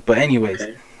soon. But anyways,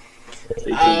 Okay.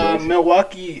 Stay tuned, boys.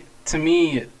 Milwaukee, to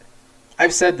me,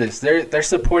 I've said this. Their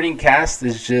supporting cast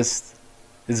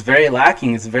is very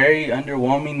lacking. It's very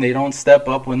underwhelming. They don't step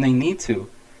up when they need to,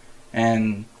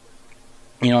 and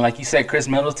like you said, Chris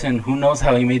Middleton. Who knows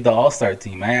how he made the All-Star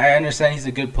team? I understand he's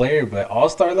a good player, but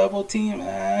All-Star level team,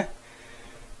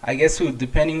 I guess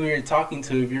depending who you're talking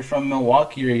to, if you're from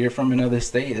Milwaukee or you're from another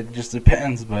state, it just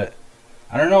depends. But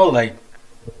I don't know. Like,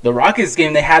 the Rockets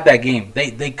game, they had that game.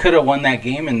 They could have won that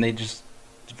game, and they just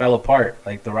fell apart.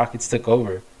 Like, the Rockets took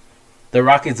over. The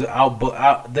Rockets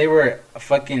they were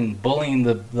fucking bullying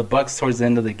the Bucks towards the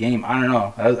end of the game. I don't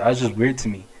know. That was just weird to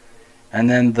me. And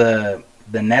then the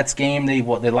Nets game, they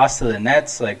lost to the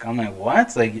Nets. Like, I'm like,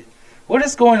 what? Like, what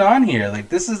is going on here? Like,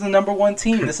 this is the number 1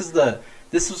 team. This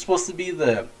was supposed to be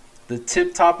the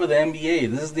tip top of the NBA.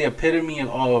 This is the epitome of,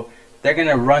 oh, they're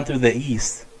gonna run through the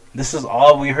East. This is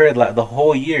all we heard, like, the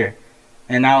whole year.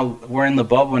 And now we're in the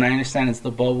bubble, and I understand it's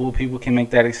the bubble. People can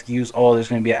make that excuse. Oh, there's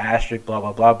going to be an asterisk, blah,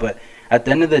 blah, blah. But at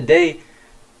the end of the day,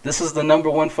 this is the number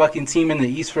one fucking team in the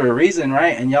East for a reason,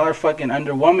 right? And y'all are fucking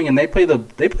underwhelming. And they play the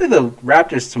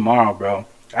Raptors tomorrow, bro.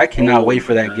 I cannot wait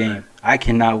for that game. I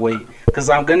cannot wait. Because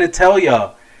I'm going to tell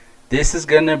y'all, this is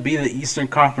going to be the Eastern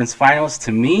Conference Finals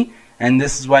to me. And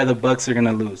this is why the Bucks are going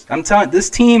to lose. I'm telling this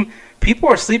team, people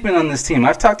are sleeping on this team.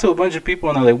 I've talked to a bunch of people,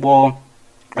 and they're like, well,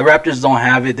 the Raptors don't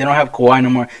have it. They don't have Kawhi no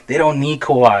more. They don't need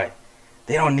Kawhi.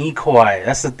 They don't need Kawhi.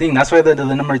 That's the thing. That's why they're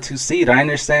the number 2 seed. I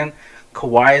understand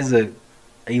Kawhi is a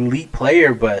elite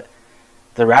player, but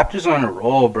the Raptors are on a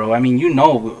roll, bro. I mean,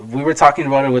 we were talking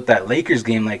about it with that Lakers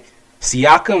game. Like,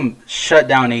 Siakam shut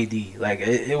down AD. Like,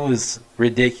 it was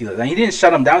ridiculous. And he didn't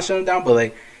shut him down, but,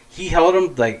 like, he held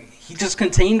him, like, he just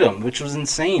contained him, which was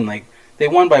insane. Like, they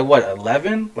won by,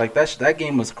 11? Like, that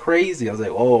game was crazy. I was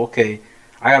like, oh, okay.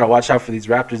 I got to watch out for these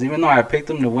Raptors. Even though I picked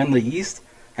them to win the East,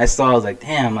 I was like,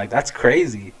 damn, like, that's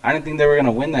crazy. I didn't think they were going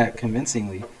to win that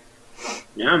convincingly.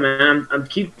 Yeah, man.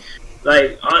 Let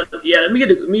me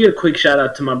get a quick shout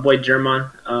out to my boy German.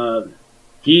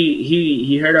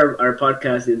 He heard our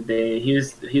podcast the other day. He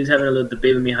was having a little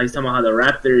debate with me. How he's talking about how the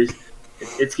Raptors,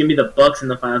 it's gonna be the Bucks in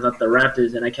the finals, not the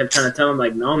Raptors. And I kept trying to tell him,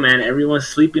 like, no, man, everyone's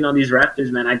sleeping on these Raptors,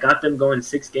 man. I got them going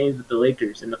 6 games with the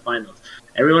Lakers in the finals.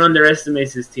 Everyone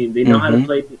underestimates this team. They know how to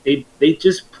play. They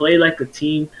just play like a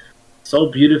team so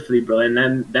beautifully, bro. And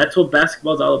then that's what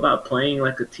basketball's all about, playing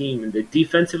like a team. And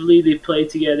defensively, they play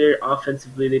together.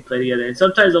 Offensively, they play together. And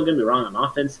sometimes, don't get me wrong, on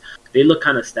offense, they look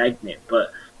kind of stagnant.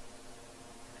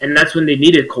 And that's when they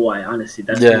needed Kawhi, honestly.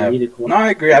 That's when they needed Kawhi. No,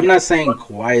 I agree. I'm not saying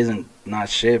Kawhi isn't not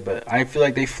shit, but I feel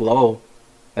like they flow.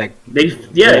 Like,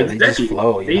 exactly. They just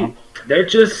flow, you know? They're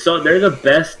the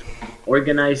best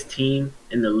organized team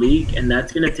in the league, and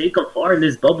that's going to take them far in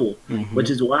this bubble, which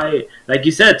is why, like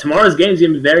you said, tomorrow's game is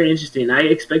going to be very interesting. I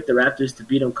expect the Raptors to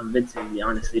beat them convincingly,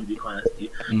 honestly, to be quite honest with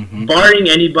you. Barring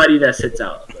anybody that sits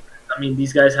out. I mean,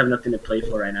 these guys have nothing to play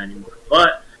for right now anymore.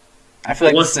 But I feel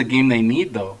like this is a game they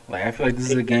need, though. Like, I feel like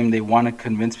this is a game they want to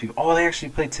convince people. Oh, they actually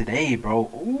played today, bro.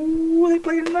 Ooh, they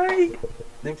played tonight.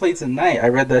 They played tonight. I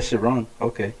read that shit wrong.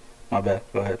 Okay, my bad.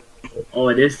 Go ahead. Oh,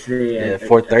 it is today. Yeah,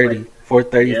 4:30.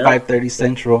 4:30, 5:30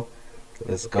 Central.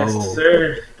 Let's go. Yes,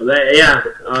 sir. But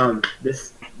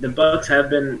the Bucks have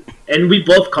been, and we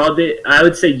both called it. I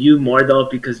would say you more though,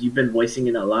 because you've been voicing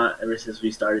it a lot ever since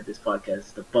we started this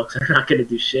podcast. The Bucks are not going to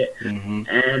do shit,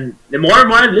 and the more and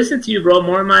more I listen to you, bro,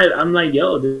 I'm like,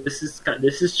 yo, this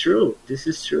is true. This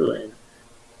is true, and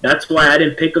that's why I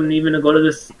didn't pick them even to go to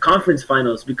this conference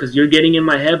finals, because you're getting in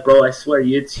my head, bro. I swear,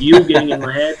 it's you getting in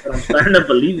my head, but I'm starting to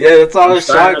believe it. Yeah, that's all I was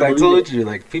shocked. I told you,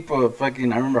 like, people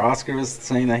fucking. I remember Oscar was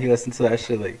saying that he listened to that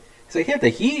shit. Like, he's like, he had the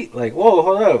Heat. Like, whoa,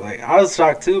 hold up. Like, I was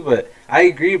shocked too, but I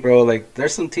agree, bro. Like,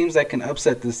 there's some teams that can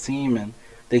upset this team, and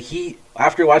the Heat,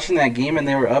 after watching that game and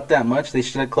they were up that much, they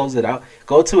should have closed it out.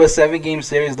 Go to a 7-game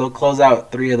series, they'll close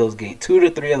out 3 of those games, 2 to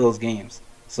 3 of those games.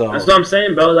 So that's what I'm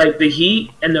saying, bro. Like, the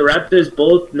Heat and the Raptors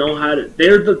both know how to.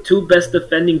 They're the 2 best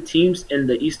defending teams in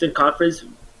the Eastern Conference.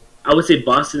 I would say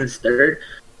Boston is 3rd,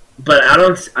 but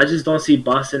I just don't see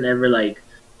Boston ever like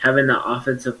having the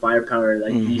offensive firepower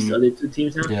like these other 2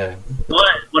 teams have. Yeah. But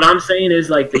what I'm saying is,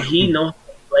 like, the Heat know how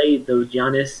to play the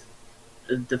Giannis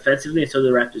defensively, and so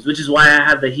do the Raptors, which is why I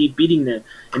have the Heat beating them.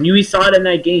 And we saw it in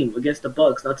that game against the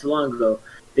Bucks not too long ago.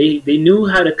 They knew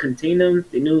how to contain them.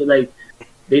 They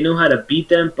knew how to beat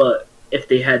them, but if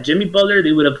they had Jimmy Butler,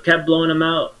 they would have kept blowing them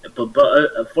out. But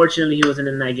unfortunately, he wasn't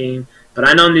in that game. But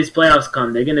I know when these playoffs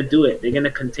come, they're going to do it. They're going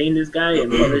to contain this guy, and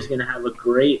Butler's going to have a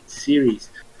great series.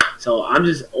 So I'm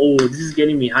just, this is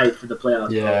getting me hyped for the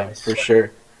playoffs. Yeah, for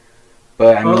sure.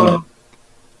 But, I mean,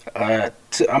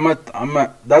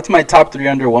 that's my top 3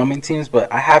 underwhelming teams,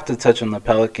 but I have to touch on the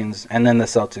Pelicans and then the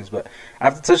Celtics. But I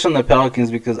have to touch on the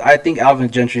Pelicans because I think Alvin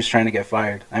Gentry's trying to get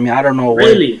fired. I mean, I don't know what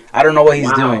he's doing. I don't know what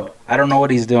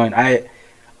he's doing.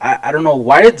 I don't know,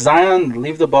 why did Zion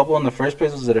leave the bubble in the first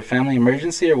place? Was it a family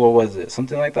emergency or what was it?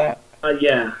 Something like that?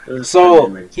 Yeah.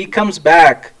 So he comes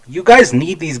back. You guys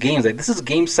need these games. Like, this is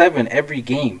Game 7 every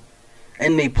game,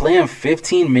 and they play him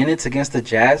 15 minutes against the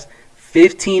Jazz.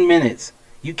 15 minutes.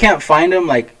 You can't find him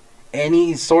like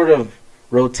any sort of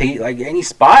rotate, like any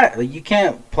spot. Like, you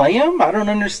can't play him. I don't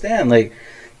understand. Like,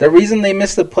 the reason they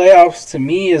missed the playoffs to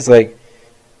me is like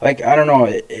I don't know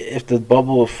if the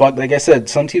bubble fucked. Like I said,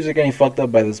 some teams are getting fucked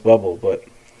up by this bubble, but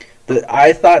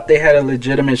I thought they had a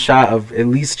legitimate shot of at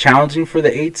least challenging for the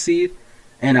 8th seed.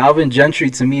 And Alvin Gentry,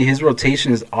 to me, his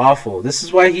rotation is awful. This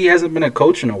is why he hasn't been a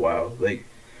coach in a while. Like,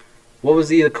 what was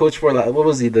he the coach for? What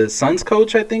was he, the Suns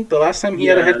coach? I think the last time he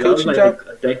had a head Yeah, that was coaching like job.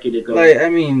 a decade ago. Like, I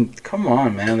mean, come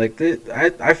on, man. Like,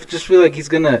 I just feel like he's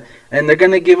gonna, and they're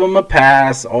gonna give him a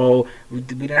pass. Oh, we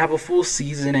didn't have a full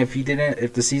season.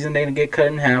 If the season didn't get cut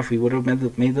in half, we would have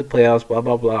made the playoffs. Blah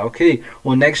blah blah. Okay,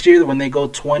 well next year when they go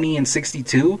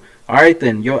 20-62, all right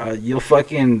then, you'll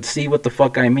fucking see what the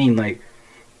fuck I mean. Like,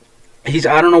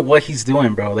 I don't know what he's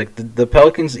doing, bro. Like the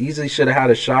Pelicans easily should have had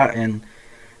a shot, and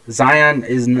Zion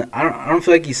is. I don't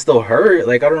feel like he's still hurt.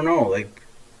 Like, I don't know. Like,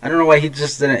 I don't know why he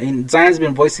just didn't. And Zion's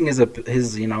been voicing his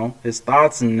his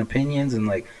thoughts and opinions, and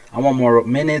like, I want more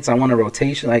minutes. I want a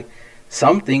rotation, like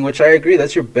something. Which I agree.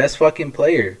 That's your best fucking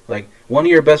player. Like, one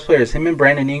of your best players. Him and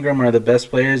Brandon Ingram are the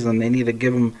best players, and they need to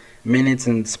give him minutes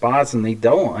and spots, and they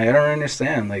don't. Like, I don't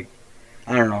understand. Like,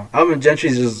 I don't know. Alvin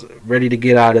Gentry's just ready to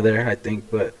get out of there, I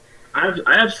think, but. I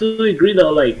absolutely agree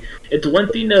though. Like, it's one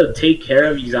thing to take care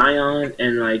of Zion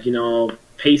and like, you know,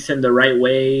 pace him the right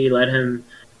way, let him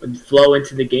flow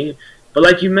into the game. But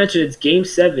like you mentioned, it's Game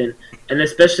 7, and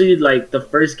especially like the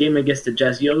first game against the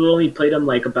Jazz, you only played them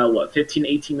like about what 15,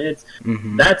 18 minutes.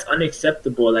 Mm-hmm. That's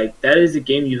unacceptable. Like, that is a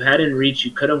game you hadn't reached.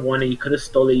 You could have won it. You could have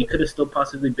stole it. You could have still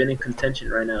possibly been in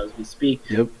contention right now as we speak.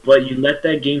 Yep. But you let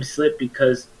that game slip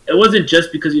because it wasn't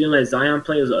just because you didn't let Zion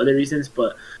play. It was other reasons,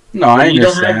 but. No, I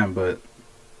understand, but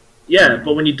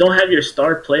but when you don't have your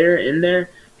star player in there,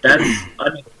 that's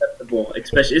unacceptable.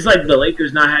 Especially, it's like the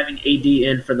Lakers not having AD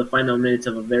in for the final minutes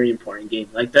of a very important game.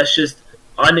 Like, that's just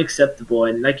unacceptable.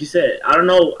 And like you said, I don't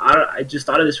know. I just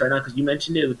thought of this right now because you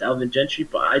mentioned it with Alvin Gentry,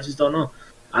 but I just don't know.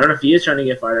 I don't know if he is trying to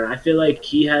get fired. I feel like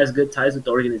he has good ties with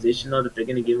the organization, though, that they're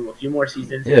going to give him a few more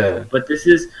seasons. Yeah. But this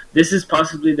is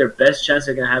possibly their best chance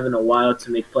they're going to have in a while to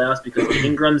make playoffs because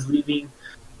Ingram's leaving.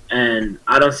 And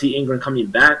I don't see Ingram coming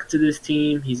back to this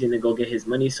team. He's going to go get his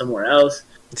money somewhere else.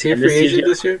 Is he a free agent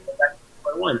this year?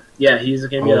 Yeah, he's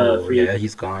going to be a free agent. Yeah,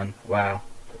 he's gone. Wow.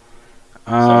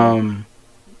 I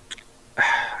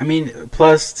mean,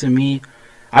 plus to me,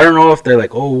 I don't know if they're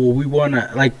like, oh, well, we want to,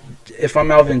 like, if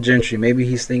I'm Alvin Gentry, maybe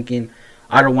he's thinking,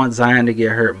 I don't want Zion to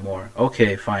get hurt more.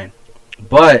 Okay, fine.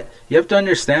 But you have to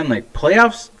understand, like,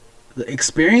 playoffs, the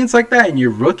experience like that in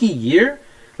your rookie year,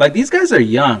 like, these guys are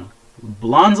young.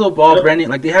 Lonzo Ball, Brandon,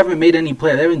 like, they haven't made any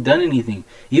play. They haven't done anything.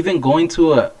 Even being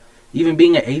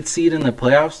an 8th seed in the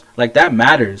playoffs, like, that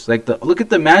matters. Like, look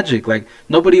at the Magic. Like,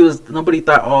 nobody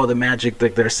thought, oh, the Magic,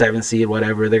 like, they're 7th seed,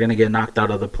 whatever. They're gonna get knocked out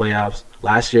of the playoffs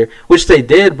last year, which they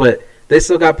did, but they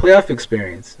still got playoff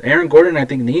experience. Aaron Gordon, I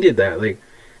think, needed that. Like,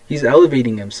 he's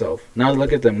elevating himself. Now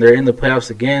look at them. They're in the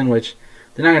playoffs again, which.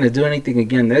 They're not going to do anything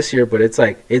again this year, but it's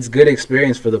like, it's good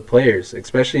experience for the players,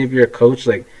 especially if you're a coach,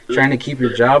 like, trying to keep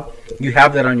your job. You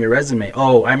have that on your resume.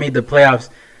 Oh, I made the playoffs,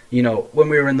 you know, when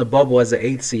we were in the bubble as an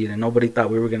 8th seed, and nobody thought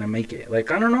we were going to make it. Like,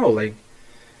 I don't know. Like,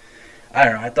 I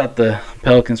don't know. I thought the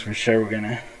Pelicans for sure were going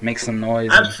to make some noise.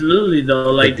 Absolutely,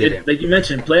 though. Like, like you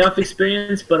mentioned, playoff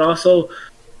experience, but also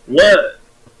what's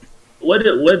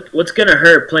going to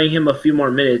hurt playing him a few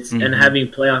more minutes and having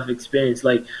playoff experience?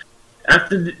 Like,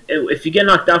 if you get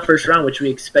knocked out first round, which we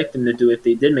expect them to do if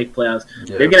they did make playoffs,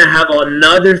 they're gonna have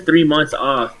another 3 months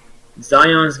off.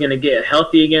 Zion's gonna get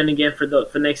healthy again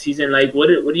for next season. Like, what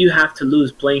do you have to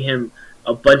lose playing him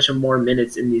a bunch of more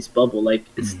minutes in this bubble? Like,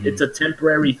 it's a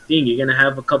temporary thing. You're gonna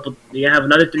have You're gonna have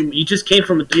another 3. You just came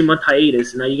from a 3-month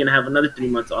hiatus, and now you're gonna have another 3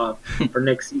 months off for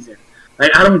next season.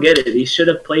 Like, I don't get it. They should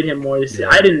have played him more this season.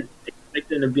 I didn't expect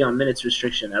them to be on minutes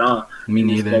restriction at all. Me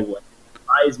neither. It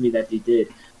surprised me that they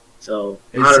did. So,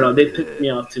 I don't know. They pissed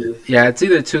me off, too. Yeah, it's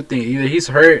either two things. Either he's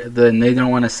hurt, then they don't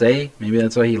want to say. Maybe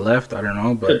that's why he left. I don't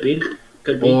know. But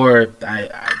Could be. Or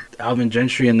Alvin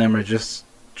Gentry and them are just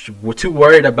too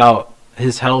worried about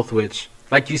his health, which,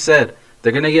 like you said,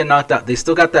 they're going to get knocked out. They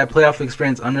still got that playoff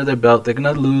experience under their belt. They're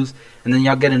going to lose, and then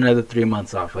y'all get another 3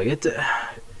 months off. Like, it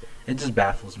just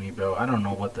baffles me, bro. I don't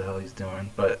know what the hell he's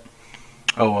doing. But,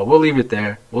 oh, well, we'll leave it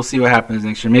there. We'll see what happens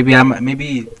next year.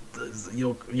 Maybe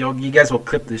you guys will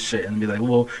clip this shit and be like,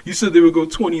 well, you said they would go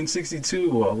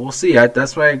 20-62. Well, we'll see.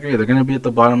 That's why I agree. They're going to be at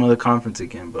the bottom of the conference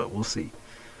again, but we'll see.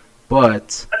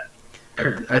 But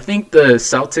I think the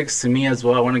Celtics, to me as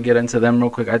well, I want to get into them real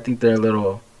quick. I think they're a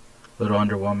little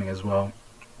underwhelming as well.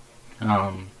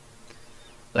 I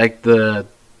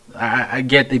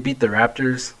get they beat the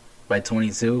Raptors by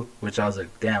 22, which I was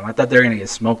like, damn, I thought they were going to get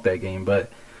smoked that game.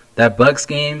 But that Bucks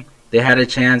game, they had a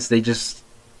chance. They just,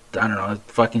 I don't know,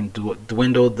 fucking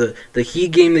dwindled. The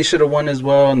Heat game they should have won as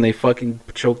well, and they fucking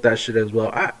choked that shit as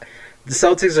well. The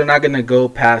Celtics are not going to go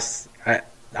past.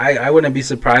 I wouldn't be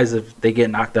surprised if they get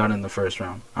knocked out in the first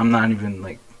round. I'm not even,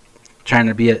 like, trying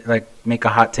to be, make a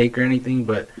hot take or anything,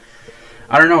 but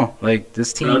I don't know. Like,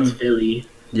 this team. No, it's Philly.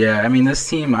 Yeah, I mean, this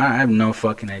team, I have no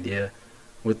fucking idea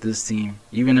with this team.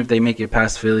 Even if they make it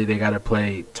past Philly, they got to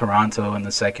play Toronto in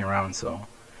the second round. So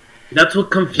That's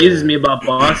what confuses me about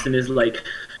Boston is like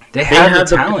they they have the have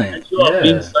the talent. potential of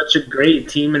being Yeah. such a great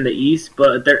team in the East,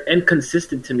 but they're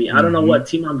inconsistent to me. I don't know Mhm. what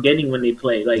team I'm getting when they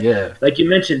play. Yeah. Like you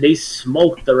mentioned, they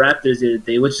smoked the Raptors the other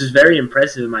day, which is very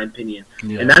impressive in my opinion.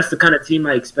 And Yeah. that's the kind of team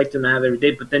I expect them to have every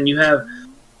day. But then you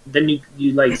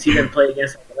like see them play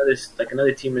against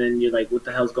another team, and then you're like, what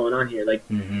the hell's going on here? Like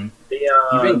Hmm. they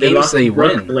Even they games lost they to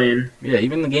win. Brooklyn. Yeah,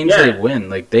 even the games Yeah. they win,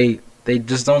 like they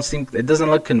just don't seem. It doesn't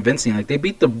look convincing. Like they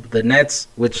beat the Nets,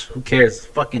 which who cares?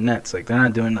 Fucking Nets. Like they're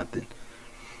not doing nothing.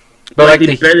 But Like like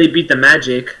they barely beat the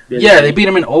Magic. the other yeah, day. they beat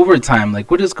him in overtime. Like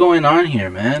what is going on here,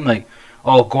 man? Like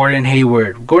oh, Gordon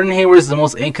Hayward. Gordon Hayward is the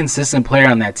most inconsistent player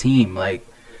on that team. Like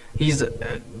he's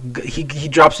he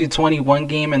drops you 21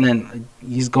 game and then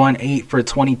he's going 8 for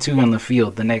 22 on the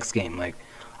field the next game. Like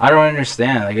I don't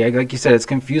understand. Like you said, it's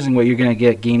confusing what you're gonna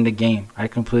get game to game. I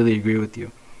completely agree with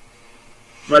you.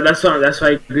 But that's why I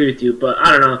agree with you. But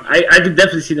I don't know. I could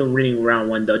definitely see them winning round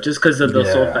one though, just because of the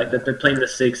sole Yeah. fact that they're playing the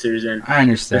Sixers and I the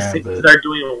understand, Sixers but are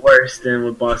doing worse than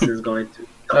what Boston's going to.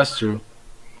 that's true.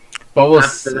 But we'll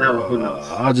After that, who knows?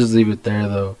 I'll just leave it there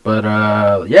though. But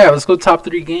yeah, let's go top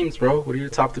 3 games, bro. What are your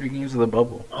top 3 games of the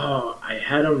bubble? Oh, I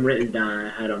had them written down. I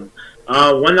had them.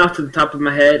 One off to the top of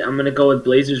my head, I'm gonna go with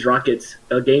Blazers Rockets.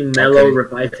 The game Melo Okay.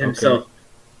 revived himself.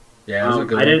 Yeah, that's a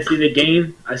good I didn't see the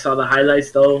game. I saw the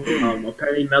highlights though.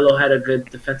 Apparently Melo had a good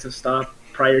defensive stop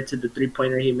prior to the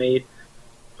 3-pointer he made,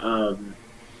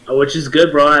 which is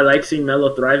good, bro. I like seeing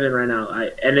Melo thriving right now.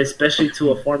 And especially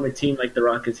to a former team like the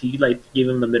Rockets, he like gave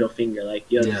him the middle finger, like,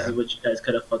 yo, this Yeah. is what you guys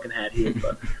could have fucking had here.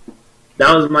 But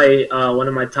that was my one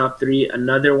of my top 3.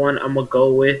 Another one I'm gonna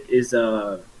go with is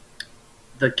the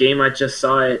game I just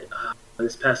saw it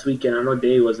this past weekend. I don't know what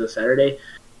day it was, a Saturday.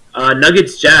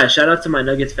 Nuggets Jazz. Shout out to my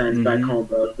Nuggets fans back Mhm. home,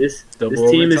 bro. This Double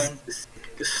team overtime? is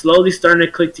slowly starting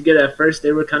to click together. At first,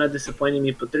 they were kind of disappointing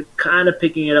me, but they're kind of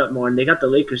picking it up more. And they got the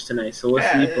Lakers tonight, so we'll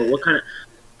see. But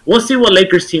we'll see what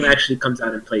Lakers team actually comes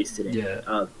out and plays today.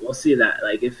 Yeah. We'll see that.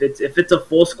 Like if it's a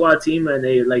full squad team and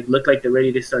they like look like they're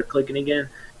ready to start clicking again,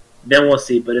 then we'll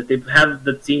see. But if they have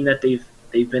the team that they've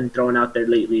been throwing out there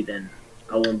lately, then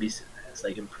I won't be as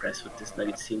like impressed with this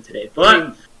Nuggets team today.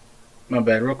 But My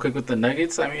bad. Real quick with the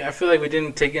Nuggets. I mean, I feel like we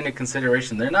didn't take into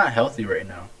consideration they're not healthy right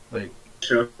now. Like,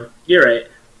 sure, you're right.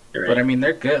 You're right. but I mean,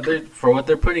 they're good. For what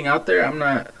they're putting out there, I'm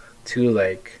not too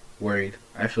like worried.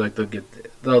 I feel like they'll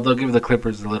give the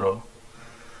Clippers a little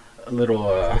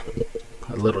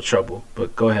trouble.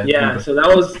 But go ahead. Yeah, so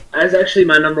that's actually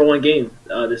my number one game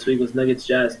this week was Nuggets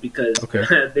Jazz because Okay.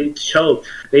 they choked.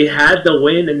 They had the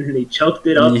win and they choked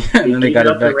it up. Yeah, and then they gave got it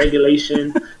up in back.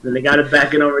 regulation. Then they got it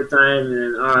back in overtime,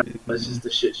 and then it was just a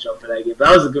shit show for that game. But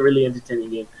that was a good, really entertaining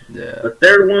game. Yeah. The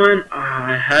third one,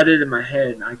 I had it in my head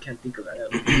and I can't think of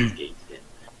that game.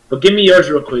 But give me yours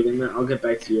real quick, and then I'll get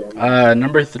back to you.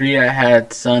 Number 3, I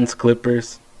had Suns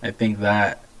Clippers. I think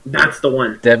that That's the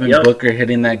one. Devin Yep. Booker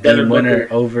hitting that Devin game winner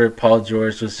Booker. over Paul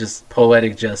George was just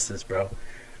poetic justice, bro.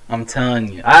 I'm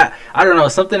telling you. I don't know,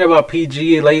 something about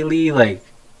PG lately, like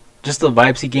just the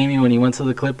vibes he gave me when he went to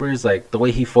the Clippers, like the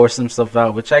way he forced himself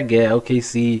out, which I get.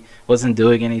 OKC wasn't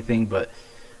doing anything, but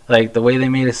like the way they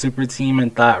made a super team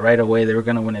and thought right away they were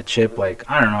gonna win a chip, like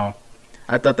I don't know.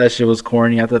 I thought that shit was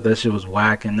corny. I thought that shit was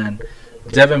whack. And then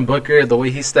Devin Booker, the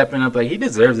way he's stepping up, like he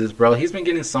deserves this, bro. He's been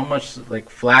getting so much like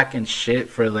flack and shit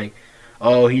for like,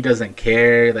 oh, he doesn't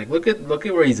care. Like look at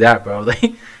where he's at, bro.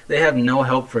 They have no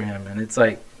help for him, and it's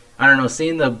like I don't know.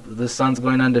 Seeing the Suns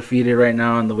going undefeated right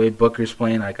now and the way Booker's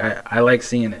playing, like I like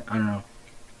seeing it. I don't know,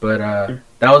 but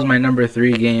that was my number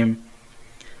 3 game.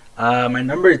 My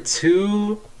number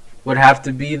 2 would have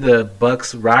to be the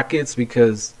Bucks Rockets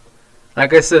because.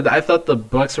 Like I said, I thought the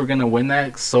Bucks were gonna win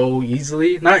that so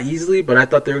easily. Not easily, but I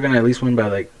thought they were gonna at least win by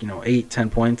 8-10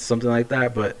 points, something like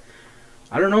that. But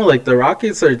I don't know, like the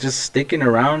Rockets are just sticking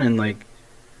around and like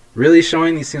really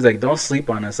showing these teams like don't sleep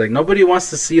on us. Like nobody wants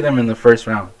to see them in the first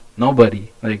round. Nobody.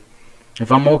 Like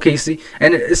if I'm OKC,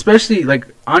 and especially like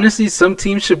honestly, some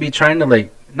teams should be trying to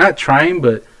like not trying,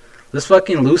 but let's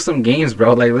fucking lose some games,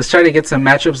 bro. Like let's try to get some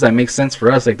matchups that make sense for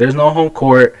us. Like there's no home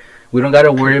court. We don't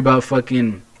gotta worry about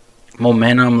fucking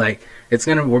momentum. Like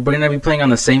we're gonna be playing on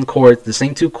the same court, the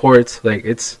same 2 courts. Like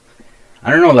it's I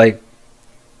don't know, like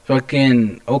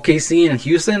fucking OKC and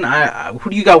Houston. Who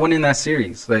do you got winning that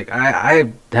series? Like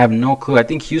I have no clue. I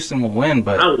think Houston will win,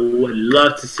 but I would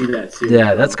love to see that too.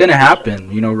 yeah, that's gonna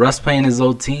happen. You know, Russ playing his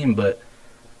old team, but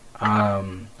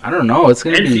I don't know. It's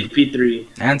gonna be CP3.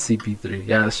 and CP3.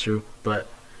 Yeah, that's true. But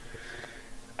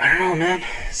I don't know, man.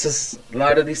 It's just a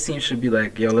lot of these teams should be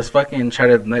like, yo, let's fucking try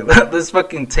to like, let's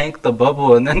fucking tank the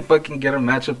bubble and then fucking get a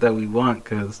matchup that we want.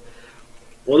 Cause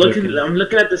Well, I'm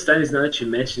looking at the standings now that you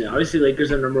mentioned it. Obviously,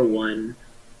 Lakers are number one.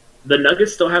 The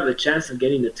Nuggets still have a chance of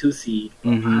getting the 2 seed.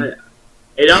 Mhm.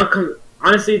 It all comes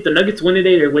honestly. If the Nuggets win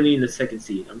today, they're winning the 2nd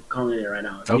seed. I'm calling it right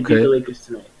now. If they beat the Lakers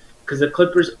tonight, because the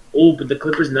Clippers. Oh, but the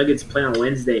Clippers Nuggets play on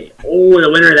Wednesday. Oh, the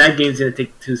winner of that game is gonna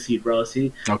take the 2 seed, bro.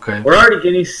 See, okay. we're already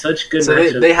getting such good. So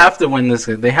they have to win this.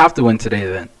 They have to win today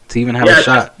then to even have a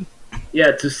shot.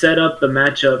 To set up the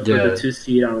matchup for the 2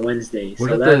 seed on Wednesday.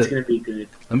 So that's gonna be good.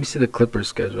 Let me see the Clippers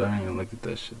schedule. I didn't even look at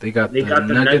that shit. They got the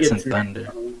Nuggets and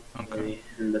Thunder. Okay.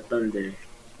 And the Thunder.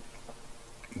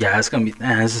 Yeah, it's gonna be.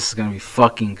 This is gonna be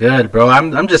fucking good, bro.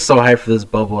 I'm just so hyped for this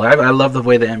bubble. I love the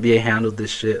way the NBA handled this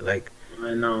shit. Like,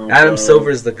 I know. Adam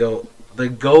Silver's the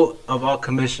GOAT of all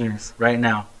commissioners right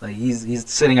now. Like he's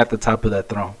sitting at the top of that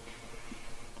throne.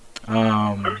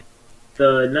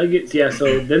 The Nuggets, yeah.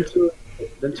 So them two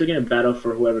are gonna battle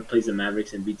for whoever plays the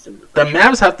Mavericks and beats them. The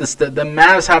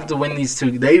Mavs have to win these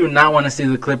two. They do not want to see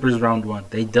the Clippers round one.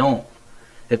 They don't.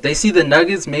 If they see the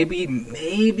Nuggets,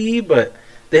 maybe, but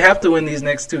they have to win these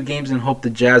next 2 games and hope the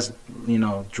Jazz,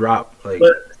 drop. Like,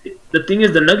 but the thing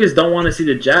is, the Nuggets don't want to see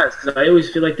the Jazz because I always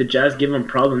feel like the Jazz give them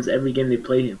problems every game they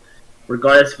play him,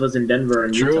 regardless if it was in Denver or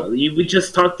in Utah. We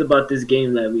just talked about this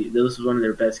game this was one of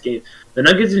their best games. The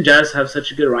Nuggets and Jazz have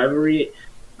such a good rivalry.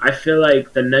 I feel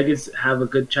like the Nuggets have a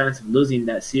good chance of losing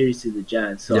that series to the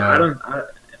Jazz. So yeah.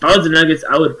 If I was the Nuggets,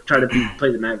 I would try to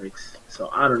play the Mavericks. So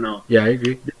I don't know. Yeah, I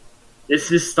agree. This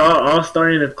is all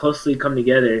starting to closely come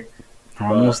together. We're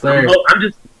almost there.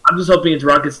 I'm just hoping it's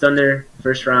Rockets Thunder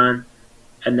first round,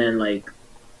 and then I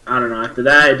don't know. After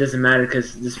that, it doesn't matter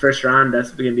because this first round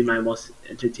that's gonna be my most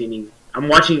entertaining. I'm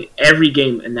watching every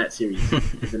game in that series.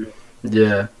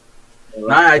 Yeah.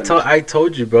 I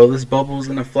told you, bro. This bubble's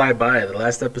gonna fly by. The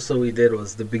last episode we did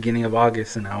was the beginning of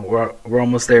August, and now we're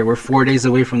almost there. We're 4 days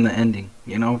away from the ending,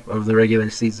 of the regular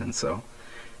season. So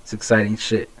it's exciting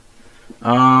shit.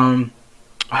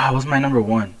 What was my number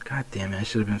 1? God damn it! I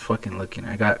should have been fucking looking.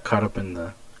 I got caught up in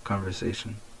the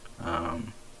conversation. I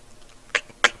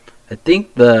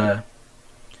think it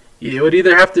would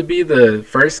either have to be the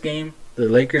first game, the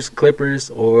Lakers Clippers,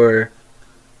 or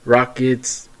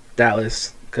Rockets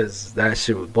Dallas, because that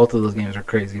shit. Both of those games are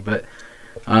crazy. But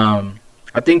I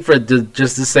think for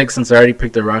just the sake, since I already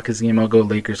picked the Rockets game, I'll go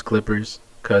Lakers Clippers.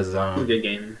 Cause a good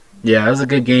game. Yeah, it was a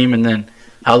good game, and then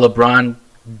how LeBron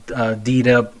D'd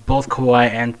up both Kawhi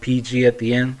and PG at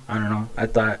the end. I don't know. I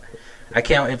thought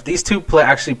if these two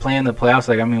actually play in the playoffs.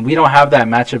 We don't have that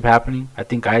matchup happening. I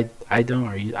think I don't,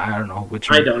 or I don't know which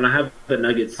one. I don't. I have the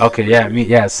Nuggets. Okay,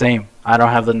 yeah, same. I don't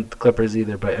have the Clippers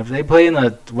either. But if they play in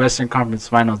the Western Conference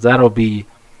Finals, that'll be,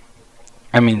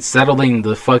 settling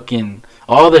the fucking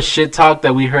all the shit talk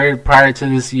that we heard prior to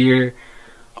this year.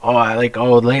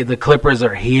 The Clippers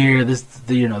are here.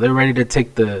 They're ready to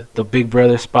take the big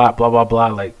brother spot. Blah blah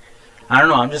blah. I don't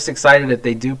know. I'm just excited that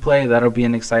they do play. That'll be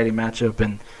an exciting matchup.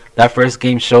 And that first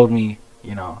game showed me,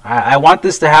 I want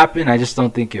this to happen. I just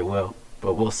don't think it will,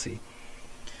 but we'll see.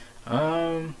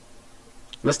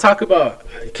 Let's talk about.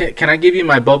 Can I give you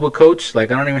my bubble coach? I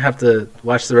don't even have to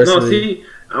watch the rest of the.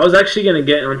 I was actually gonna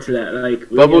get onto that.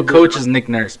 Bubble coach is Nick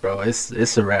Nurse, bro.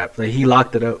 It's a wrap. He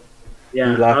locked it up.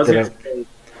 Yeah, I was gonna say,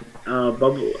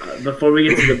 bubble. Before we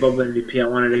get to the bubble MVP, I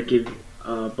wanted to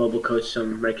give bubble coach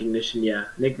some recognition. Yeah,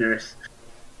 Nick Nurse.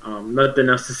 Nothing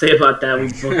else to say about that. We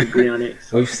both agree on it.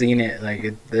 So. We've seen it.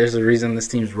 There's a reason this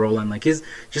team's rolling.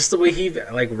 Just the way he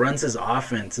runs his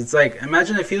offense. It's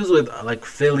imagine if he was with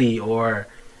Philly or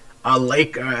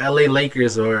LA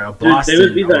Lakers or a Boston. They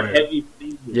would be the heavy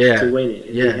favorite to win it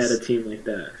if they had a team like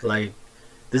that.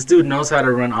 This dude knows how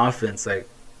to run offense.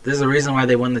 There's a reason why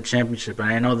they won the championship. And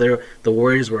I know the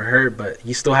Warriors were hurt, but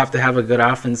you still have to have a good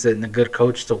offense and a good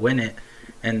coach to win it.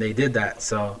 And they did that.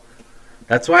 So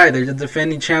that's why they're the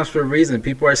defending champs for a reason.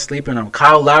 People are sleeping on them.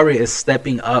 Kyle Lowry is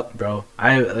stepping up, bro.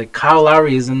 Kyle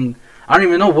Lowry is in. I don't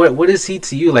even know what is he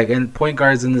to you and point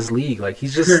guards in this league.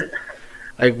 He's just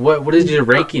what is your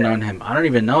ranking on him? I don't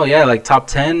even know. Yeah, top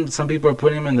 10. Some people are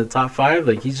putting him in the top 5.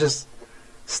 He's just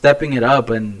stepping it up,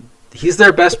 and he's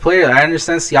their best player. I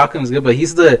understand Siakam's good, but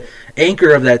he's the anchor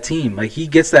of that team. He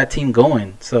gets that team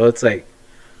going. So it's I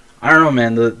don't know,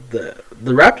 man. The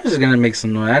Raptors are gonna make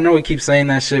some noise. I know we keep saying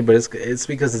that shit, but it's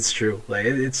because it's true.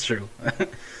 It's true.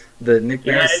 The Nick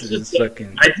Nurse is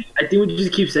fucking. I think we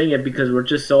just keep saying it because we're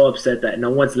just so upset that no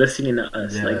one's listening to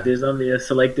us. Yeah. There's only a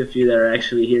selective few that are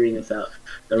actually hearing us out.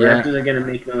 The Raptors are gonna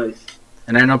make noise.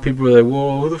 And I know people are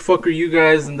 "Whoa, who the fuck are you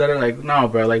guys?" And that are "No,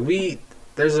 bro.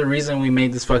 There's a reason we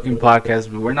made this fucking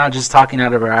podcast, but we're not just talking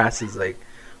out of our asses.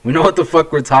 We know what the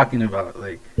fuck we're talking about.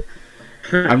 Like,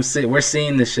 we're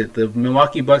seeing this shit. The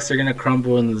Milwaukee Bucks are gonna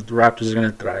crumble and the Raptors are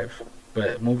gonna thrive.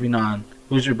 But moving on,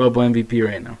 who's your bubble MVP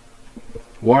right now?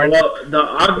 Warren? Well, the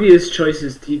obvious choice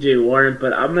is T.J. Warren,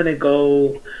 but I'm gonna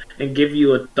go and give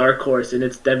you a dark horse, and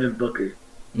it's Devin Booker.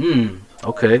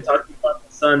 Okay. Talking about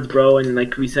the Suns, bro, and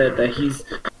like we said, that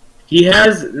he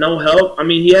has no help. I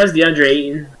mean, he has DeAndre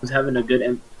Ayton, who's having a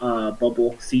good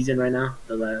bubble season right now.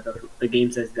 The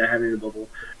games that they're having in the bubble,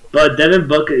 but Devin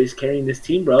Booker is carrying this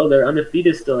team, bro. They're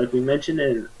undefeated still, like we mentioned,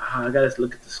 and I gotta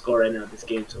look at the score right now. This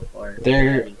game so far.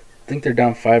 I think they're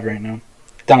down 5 right now.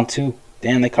 Down 2.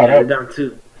 Damn, they caught up. They're down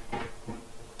 2.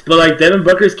 But like Devin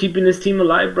Booker's keeping this team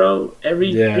alive, bro.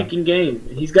 Every freaking game,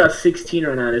 he's got 16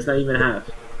 right now. It's not even half.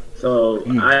 So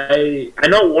I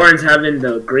know Warren's having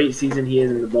the great season he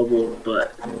is in the bubble,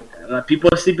 but people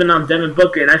are sleeping on Devin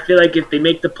Booker, and I feel like if they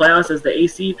make the playoffs as the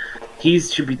AC, he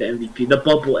should be the MVP, the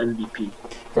bubble MVP.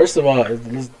 First of all,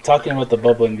 talking about the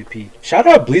bubble MVP, shout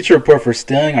out Bleacher Report for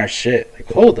stealing our shit. Like,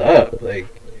 hold up, like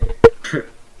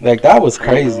that was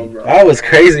crazy. That was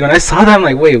crazy. When I saw that, I'm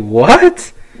like, wait,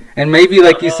 what? And maybe,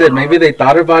 like you said, maybe they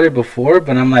thought about it before,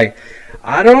 but I'm like,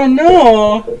 I don't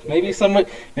know. Maybe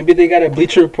they got a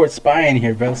Bleacher Report spy in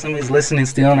here, bro. Somebody's listening,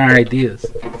 stealing our ideas.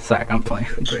 Sorry, I'm playing.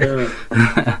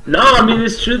 No, I mean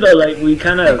it's true though. Like we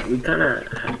kind of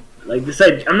like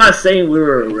decided. I'm not saying we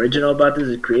were original about this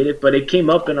or creative, but it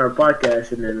came up in our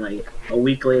podcast, and then like a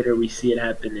week later, we see it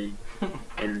happening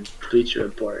in Bleacher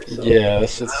Report. So, yeah,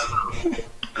 that's just.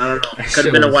 I don't know. It could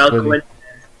have been a wild coincidence,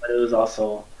 but it was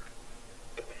also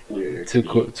weird. Too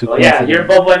cool. Yeah, you're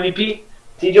bubble MVP,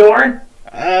 T.J. Warren.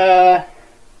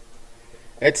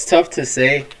 It's tough to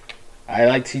say. I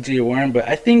like T.J. Warren, but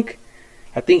I think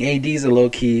AD's a low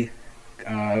key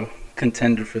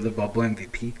contender for the bubble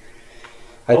MVP.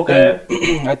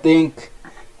 I think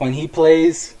when he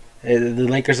plays, the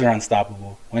Lakers are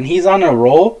unstoppable. When he's on a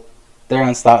roll, they're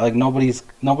unstoppable. Like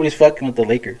nobody's fucking with the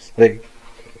Lakers. Like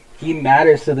he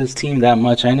matters to this team that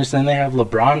much. I understand they have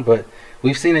LeBron, but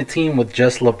we've seen a team with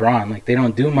just LeBron. Like they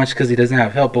don't do much because he doesn't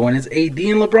have help. But when it's AD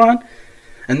and LeBron,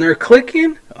 and they're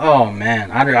clicking, oh man,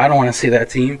 I don't want to see that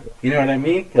team. You know what I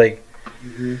mean? Like,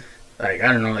 like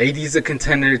I don't know. AD's a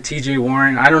contender. TJ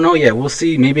Warren, I don't know yet. We'll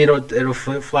see. Maybe it'll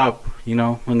flip flop. You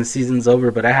know, when the season's over.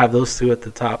 But I have those two at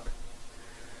the top.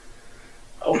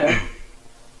 Okay.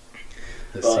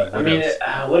 I mean,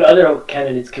 what other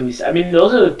candidates can we say? I mean,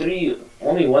 those are the three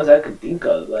only ones I could think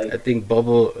of. Like, I think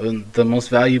bubble the most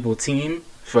valuable team,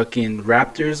 fucking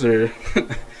Raptors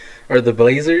or the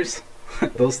Blazers.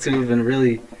 Those two have been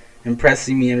really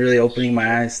impressing me and really opening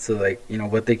my eyes to like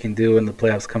what they can do when the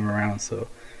playoffs come around. So,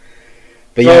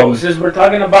 since we're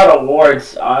talking about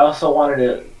awards, I also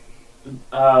wanted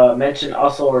to mention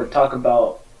or talk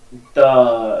about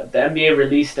the NBA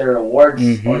released their awards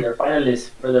or their finalists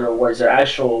for their awards, their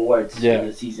actual awards for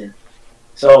the season.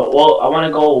 So, I want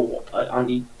to go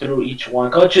through each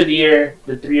one. Coach of the Year,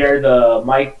 the 3 are the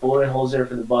Mike Budenholzer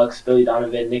for the Bucks, Billy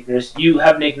Donovan, Nick Nurse. You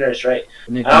have Nick Nurse, right?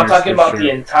 I'm talking about the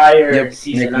entire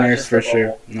season. Nick Nurse for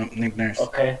sure. No, Nick Nurse.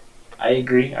 Okay, I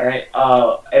agree. All right.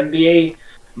 NBA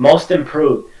Most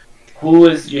Improved. Who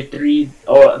is your 3?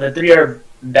 Oh, the 3 are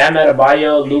Bam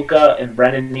Adebayo, Luka, and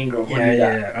Brandon Ingram.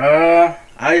 I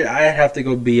have to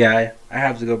go BI. I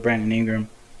have to go Brandon Ingram.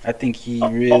 I think he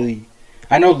really.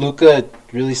 I know Luka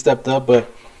really stepped up, but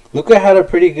Luka had a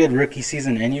pretty good rookie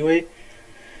season anyway.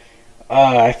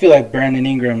 I feel like Brandon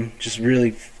Ingram just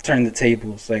really turned the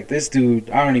tables. Like this dude,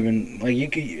 I don't even like.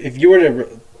 If you were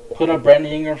to put up Brandon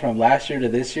Ingram from last year to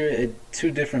this year,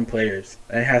 two different players.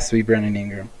 It has to be Brandon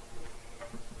Ingram.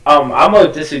 I'm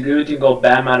gonna disagree with you and go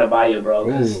Bam Adebayo, bro.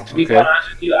 Because to be quite honest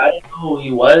with you, I didn't know who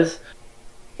he was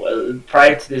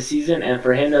prior to this season, and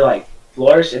for him to like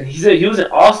flourish, and he was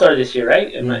an All-Star this year,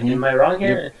 right? Am I wrong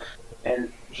here? Yep.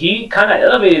 And he kind of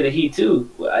elevated the Heat too.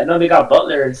 I know they got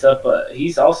Butler and stuff, but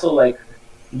he's also like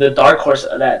the dark horse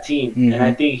of that team, and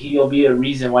I think he'll be a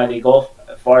reason why they go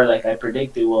far, like I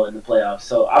predict they will in the playoffs.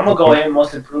 So I'm gonna go him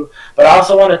Most Improved, but I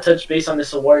also want to touch base on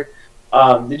this award.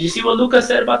 Did you see what Luka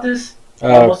said about this?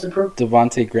 Most Improved.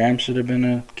 Devontae Graham should have been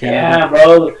a candidate. Yeah,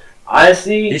 bro.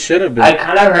 Honestly, he should have been. I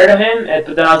kind of heard of him,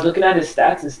 but then I was looking at his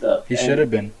stats and stuff. He should have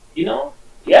been. You know,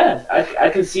 yeah, I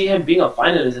could see him being a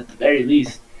finalist at the very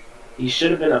least. He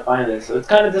should have been a finalist. So it's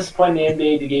kind of disappointing the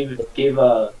NBA gave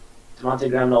Devontae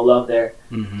Graham no love there,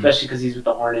 especially because he's with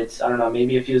the Hornets. I don't know,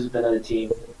 maybe if he was with another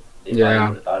team, they probably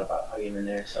would have thought about putting him in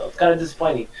there. So it's kind of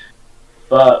disappointing.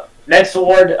 But next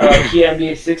award, key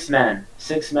NBA Six Man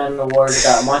Award. We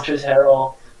got Montrezl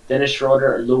Harrell, Dennis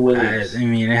Schroeder or Lou Williams? I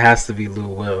mean, it has to be Lou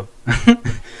Will.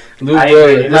 Lou I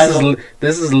Will. agree.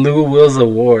 This is Lou Will's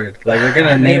award. Like we're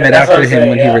gonna name it That's what after I'm him saying,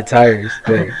 when yeah. he retires.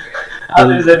 Like I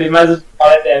was gonna say, you might as well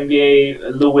call it the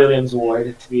NBA Lou Williams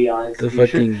Award, to be honest.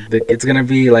 it's gonna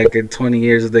be like in 20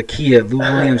 years the Kia Lou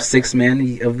Williams Sixth Man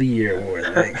of the Year award.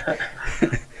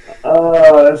 Like,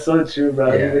 Oh, that's so true,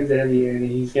 bro. Yeah. He wins it every year, and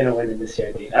he's gonna win it this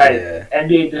year, dude. All right, yeah.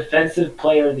 NBA Defensive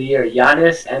Player of the Year: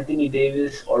 Giannis, Anthony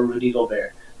Davis, or Rudy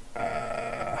Gobert.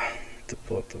 To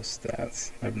pull up those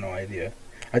stats, I have no idea.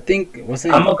 I think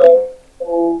wasn't. I'm gonna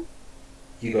go.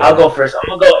 I'll go first. I'm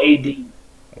gonna go AD,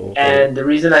 Okay. and the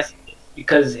reason I say this is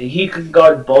because he could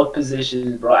guard both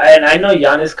positions, bro. And I know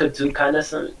Giannis could too, kind of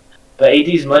some, but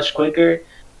AD's much quicker,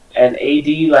 and AD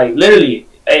like literally.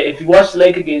 If you watch the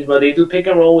Laker games, bro, they do pick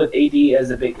and roll with AD as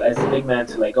a big man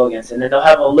to like go against, and then they'll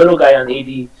have a little guy on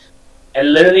AD,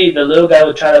 and literally the little guy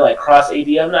would try to like cross AD.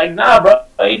 I'm like, nah, bro,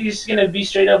 AD's just gonna be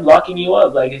straight up locking you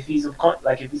up, like if he's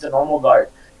a normal guard.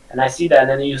 And I see that, and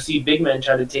then you see big men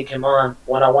try to take him on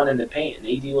one in the paint, and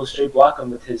AD will straight block him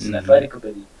with his athletic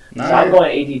ability. So I'm going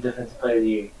AD Defensive Player of the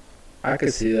Year. I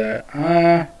could see that.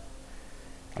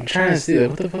 I'm trying to see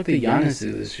what the fuck did Giannis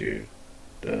do this year,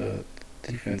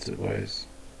 defensive wise.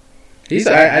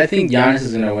 I think Giannis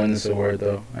is gonna win this award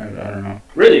though. I don't know.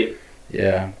 Really?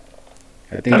 Yeah.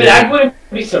 I I wouldn't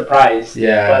be surprised.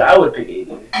 Yeah. But I would pick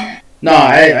AD. No,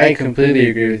 I completely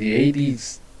agree with you.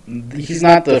 He's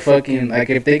not the fucking like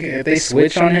if they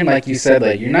switch on him like you said,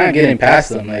 like you're not getting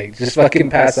past him, like just fucking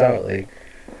pass out, like.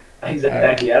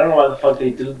 Exactly. I don't know why the fuck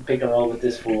they do pick and roll with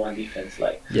this fool on defense.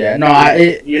 Like, yeah, no,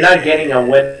 you're not getting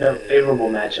a favorable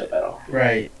matchup at all.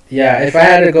 Right. Yeah. If I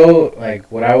had to go,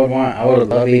 like, what I would want, I would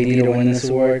love AD to win this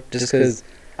award, just because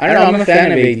I don't know. I'm a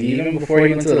fan of AD even before he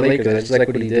went to the Lakers. I just like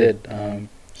what he did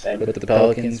with the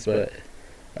Pelicans. But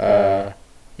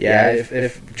yeah,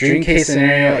 if dream case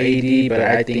scenario AD, but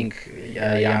I think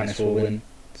Giannis will win.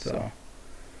 So.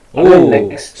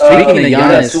 Oh, speaking of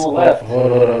Giannis,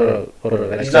 hold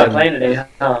on. He's not playing today,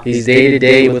 huh? He's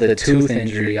day-to-day with a tooth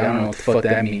injury. I don't know what the fuck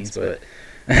that means, but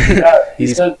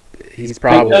he's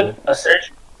probable.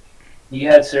 He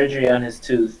had surgery on his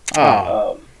tooth.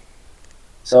 Oh.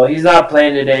 So he's not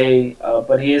playing today,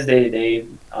 but he is day-to-day.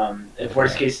 If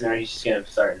worst case scenario, he's just going to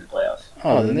start in the playoffs.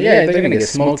 Oh, then yeah, they're going to get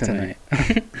smoked tonight.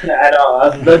 I know.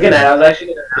 I was actually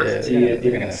going to ask you.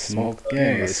 They're going to smoke.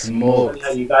 Yeah, get smoked.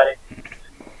 You got it.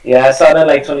 Yeah, I saw that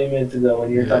like 20 minutes ago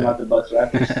when you were talking about the Bucks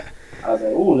Raptors. I was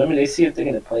like, ooh, let's see if they're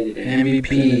gonna play today.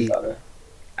 MVP.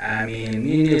 I mean,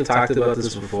 me and you talked about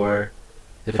this before.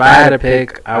 If I had to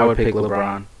pick, I would pick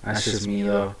LeBron. That's just me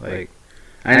though. Like,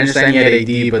 I understand he had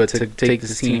AD, but to take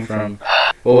this team from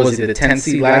what was it, the 10th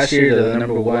seed last year to the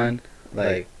number 1,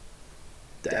 like.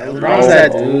 LeBron's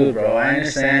that dude, bro. I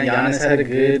understand Giannis had a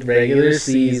good regular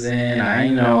season. I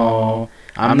know.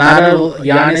 I'm not a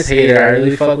Giannis hater. I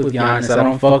really fuck with Giannis. I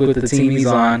don't fuck with the team he's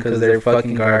on because they're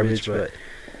fucking garbage. But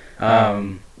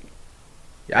I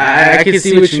can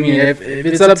see what you mean. If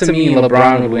it's up to me,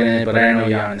 LeBron would win it. But I know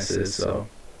Giannis is, so.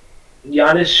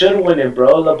 Giannis should win it,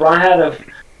 bro. LeBron had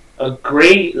a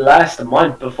great last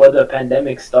month before the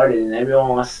pandemic started, and everyone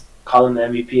wants to call him the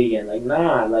MVP again. Like,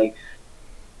 nah, like.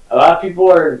 A lot of people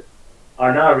are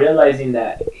not realizing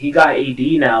that he got AD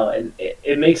now, and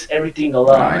it makes everything a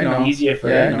lot easier for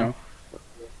him. I know.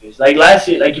 Like last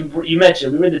year, like you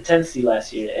mentioned, we were the 10th seed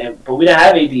last year, but we didn't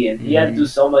have AD, and he had to do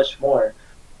so much more.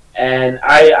 And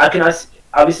I can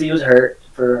obviously he was hurt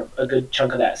for a good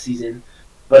chunk of that season,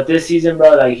 but this season,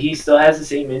 bro, like he still has the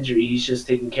same injury. He's just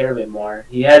taking care of it more.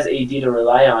 He has AD to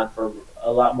rely on for a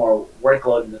lot more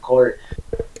workload in the court.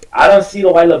 I don't see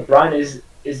why LeBron is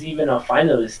even a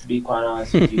finalist, to be quite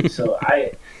honest with you. So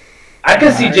I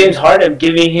can see James Harden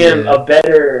giving him a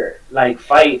better like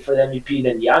fight for the MVP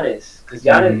than Giannis, because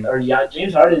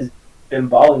James Harden's been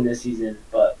balling this season,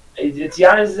 but it's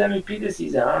Giannis' MVP this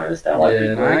season. I don't understand why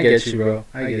people. I get you, bro.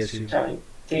 I get you. Trying to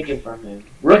take it from him.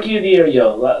 Rookie of the year,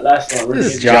 yo. Last one.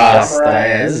 This is Ja.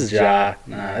 This is Ja.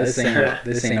 Nah, this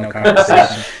ain't no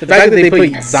conversation. The fact that they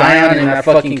put Zion in that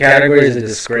fucking category is a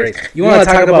disgrace. You want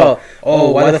to talk about,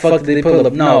 why the fuck did they put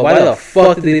why the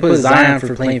fuck did they put Zion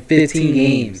for playing 15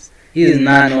 games? He is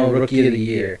not no Rookie of the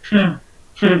Year.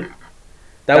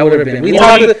 That would have been. We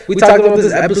talked about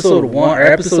this episode 1 or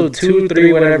episode 2,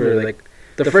 3, whatever. Like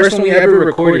the first one we ever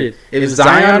recorded. If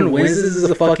Zion wins, this is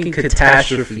a fucking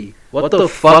catastrophe. What the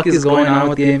fuck is going on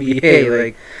with the NBA?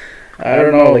 Like, I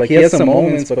don't know. Like, he had some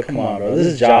moments, but come on, bro. This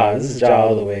is Ja. This is Ja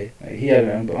all the way. Like, he had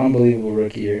an unbelievable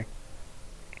rookie year.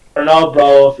 Or no,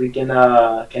 bro.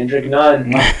 Freaking Kendrick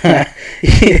Nunn.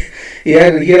 he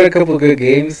had a couple good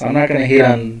games. I'm not gonna hate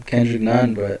on Kendrick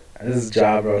Nunn, but his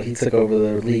job, bro. He took over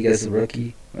the league as a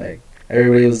rookie. Like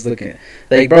everybody was looking,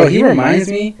 like, bro. He reminds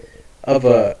me of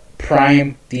a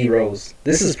prime D Rose.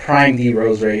 This is prime D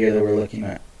Rose right here that we're looking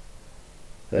at.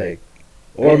 Like,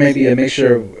 or maybe a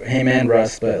mixture of him and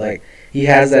Russ, but like he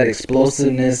has that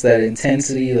explosiveness, that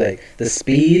intensity, like the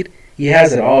speed. He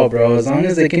has it all, bro. As long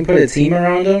as they can put a team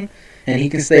around him and he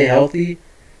can stay healthy,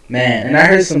 man. And I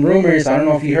heard some rumors. I don't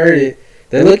know if you heard it.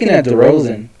 They're looking at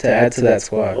DeRozan to add to that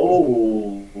squad.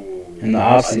 Oh, in the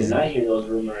I did offseason. not hear those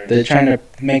rumors. They're trying to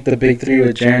make the big three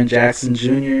with Jaren Jackson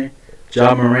Jr.,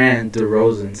 Ja Morant, and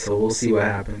DeRozan. So we'll see what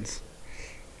happens.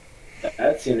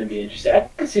 That's gonna be interesting. I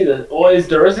can see the. Oh, is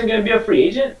DeRozan gonna be a free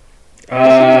agent?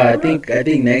 I think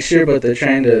next year, but they're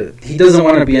trying to. He doesn't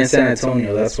want to be in San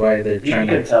Antonio. That's why they're You trying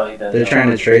can to. tell he doesn't. They're trying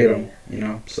to trade him. You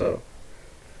know, so.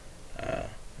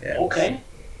 Yeah. Okay.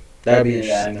 That'd be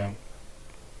interesting though.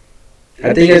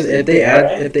 I think if they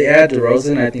add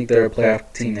DeRozan, I think they're a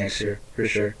playoff team next year for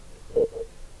sure.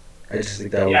 I just think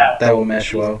that will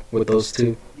mesh well with those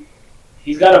two.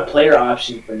 He's got a player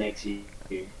option for next year.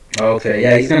 Oh, okay,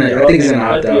 yeah, he's gonna. I think he's gonna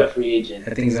opt Be a out. free agent.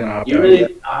 I think he's gonna opt You out.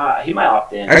 really? He might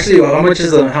opt in. Actually, how much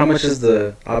is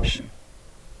the option?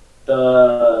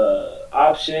 The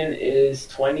option is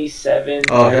 27.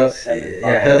 Oh,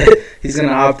 he's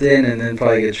gonna opt in and then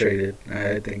probably get traded.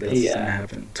 I think that's gonna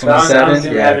happen.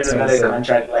 27, yeah, having another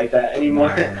contract like that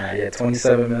anymore. Yeah,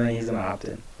 27 million. He's gonna opt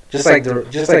in. Just like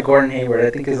Gordon Hayward. I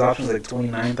think his option's like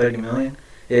 29, 30 million.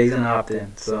 Yeah, he's gonna opt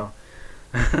in. So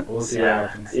we'll see what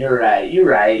happens. You're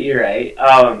right.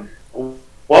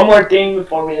 One more thing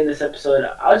before we end this episode.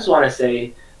 I just want to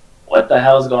say, what the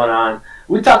hell's going on?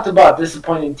 We talked about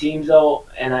disappointing teams though,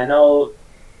 and I know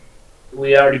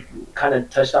we already kind of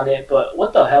touched on it, but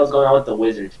what the hell's going on with the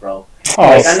Wizards, bro? Oh,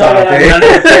 like, stop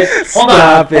it! Hold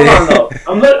on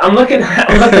though. I'm looking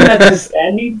at the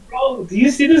standings, bro. Do you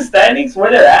see the standings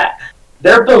where they're at?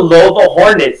 They're below the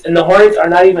Hornets, and the Hornets are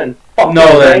not even.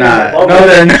 No, they're not. No,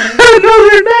 they're not. No,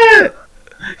 they're not.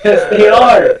 Yes, they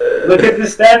are. Look at the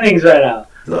standings right now.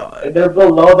 They're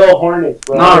below the Hornets,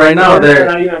 bro. No, right now they're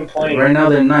not even playing. Right now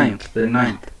they're ninth.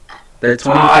 They're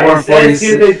 24 and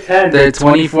 46. They're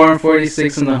 24 and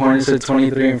 46, and the Hornets are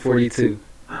 23 and 42.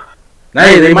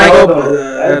 Hey, they might go.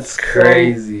 That's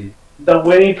crazy. The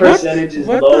winning percentage is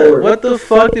lower. What the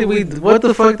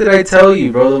fuck did I tell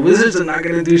you, bro? The Wizards are not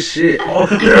gonna do shit. Oh,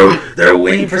 their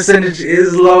winning percentage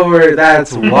is lower.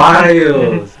 That's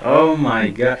wild. Oh my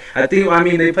god. I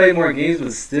mean they play more games,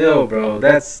 but still, bro.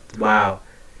 That's wow.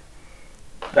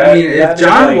 I mean, if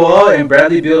John Wall and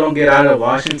Bradley Beal don't get out of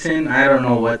Washington, I don't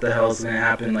know what the hell's gonna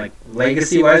happen. Like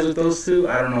legacy-wise with those two,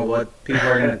 I don't know what people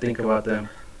are gonna think about them.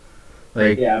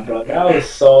 Like, yeah, bro, that was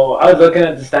so. I was looking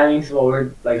at the standings while we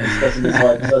were like discussing this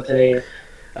whole episode today.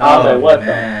 I was like, "What the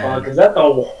fuck? Is that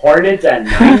the Hornets at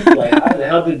 9th? Like, how the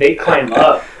hell did they climb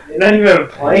up? They're not even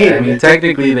playing." Yeah, I mean,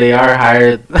 technically they are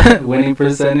higher winning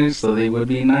percentage, so they would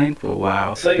be 9th. But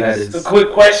wow, so that is a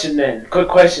quick question then. Quick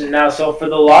question now. So for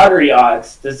the lottery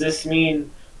odds, does this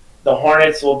mean the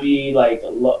Hornets will be like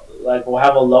will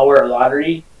have a lower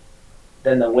lottery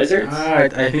than the Wizards?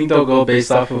 I think they'll go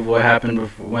based off of what happened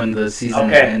when the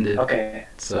season ended. Okay.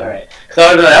 So. All right.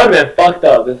 So that would have been fucked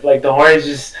up if like the Hornets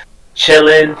just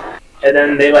chilling and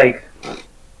then they like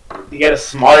you get a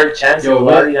smaller chance of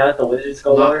lottery now that the Wizards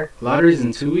go lower. Lottery's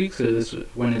in 2 weeks or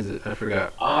when is it? I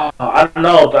forgot. I don't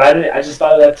know, but I just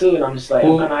thought of that too, and I'm just like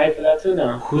I'm kind of hyped for that too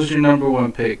now. Who's your number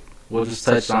one pick? We'll just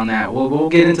touch on that. We'll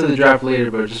get into the draft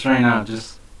later, but just right now,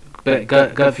 just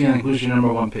gut feeling. Who's your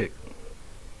number one pick?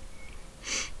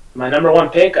 My number one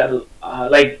pick, are you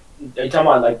talking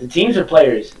about like the teams or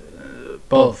players?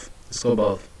 Both. Let's go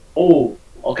both. Oh,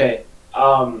 okay.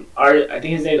 I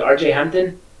think his name is R.J.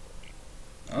 Hampton.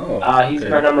 Oh, he's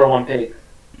my number one pick.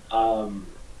 And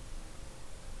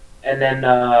then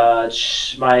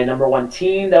my number one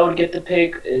team that would get the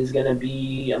pick is gonna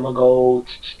be I'm gonna go.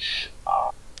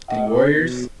 The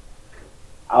Warriors.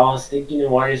 I was thinking the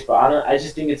Warriors, but I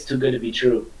just think it's too good to be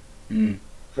true.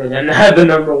 For them to have the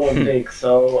number one pick.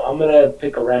 So I'm going to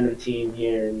pick a random team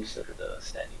here and just look at the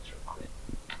standings real quick.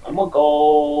 I'm going to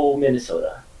go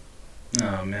Minnesota.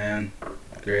 Oh, man.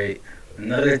 Great.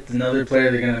 Another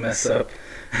player they're going to mess up.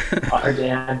 R.J.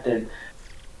 Hampton.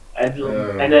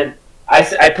 And then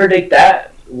I predict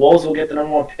that Wolves will get the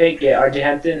number one pick, get R.J.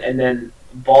 Hampton, and then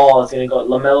LaMelo Ball is going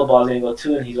to go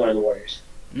 2, and he's going to the Warriors.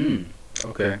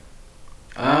 Okay.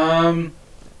 I'm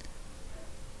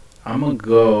going to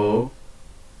go...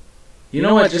 You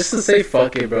know what? Just to say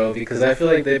fuck it, bro, because I feel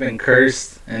like they've been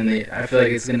cursed, and I feel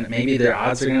like maybe their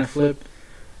odds are gonna flip.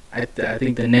 I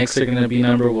think the Knicks are gonna be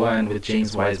number one with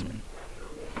James Wiseman.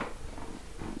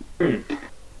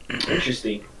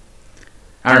 Interesting.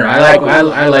 I don't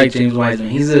know. I like James Wiseman.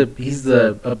 He's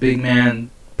a big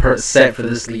man set for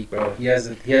this league, bro. He has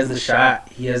the shot.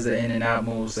 He has the in and out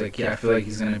moves. Like, yeah, I feel like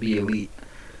he's gonna be elite.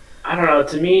 I don't know.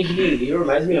 To me, he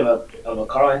reminds me of a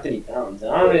Karl Anthony Towns.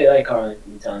 I don't really like Karl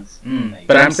Anthony Towns. Like,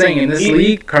 but I'm saying in this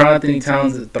league, Karl Anthony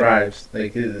Towns thrives.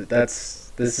 Like,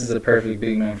 this is a perfect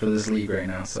big man for this league right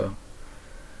now. So,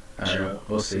 I don't know.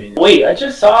 We'll see. Wait, I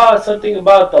just saw something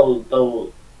about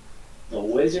the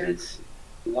Wizards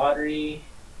lottery.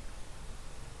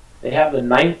 They have the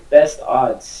 9th best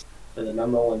odds for the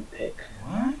number 1 pick.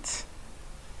 What?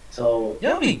 So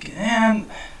man,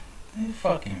 they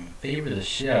fucking favor the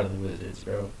shit out of the Wizards,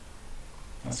 bro.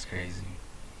 That's crazy.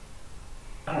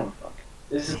 I don't know. Fuck.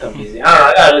 This is confusing. I don't know.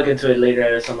 I gotta look into it later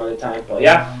at some other time. But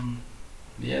yeah.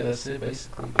 Yeah, that's it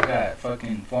basically. We got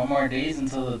fucking 4 more days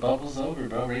until the bubble's over,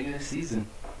 bro. Regular season.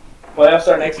 Playoffs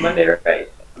start next Monday, right?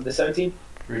 The 17th.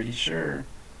 Pretty sure.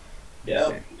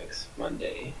 Yeah, next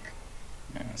Monday.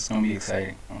 Yeah, it's gonna be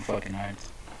exciting. I'm fucking hyped.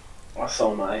 Oh,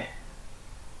 so am I.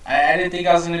 I didn't think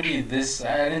I was gonna be this.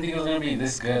 I didn't think it was gonna be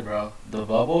this good, bro. The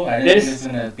bubble. I didn't think it was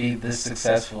gonna be this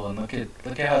successful. And look at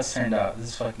how it's turned out. This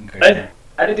is fucking crazy.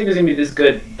 I didn't think it was gonna be this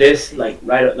good. This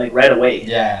right away.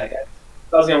 Yeah.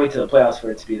 I was gonna wait till the playoffs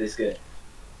for it to be this good.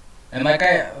 And like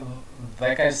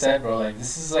I said, bro, like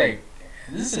this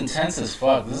is intense as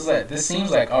fuck. This seems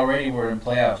like already we're in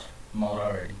playoff mode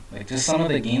already. Like just some of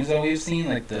the games that we've seen,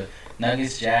 like the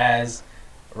Nuggets, Jazz,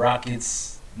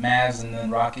 Rockets, Mavs, and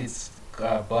then Rockets,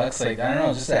 Bucks. Like I don't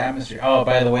know, just the atmosphere. Oh,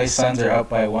 by the way, Suns are up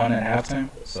by 1 at halftime.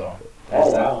 So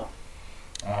there's that.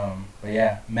 Wow. But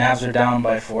yeah, Mavs are down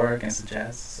by 4 against the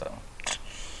Jazz. So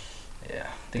yeah,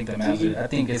 I think the Mavs. I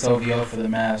think it's OVO for the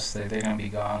Mavs. They're gonna be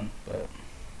gone. But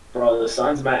bro, the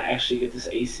Suns might actually get this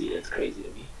AC. That's crazy to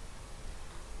me.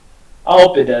 I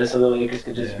hope it does, so the Lakers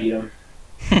can just beat them.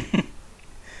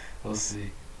 We'll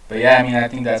see. But yeah, I mean, I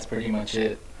think that's pretty much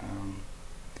it.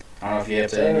 I don't know if you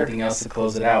have anything else to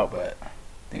close it out, but I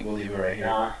think we'll leave it right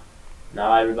here.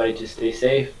 Nah, everybody just stay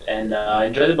safe and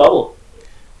enjoy the bubble.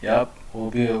 Yep,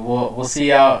 we'll see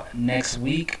y'all next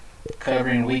week,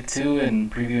 covering week 2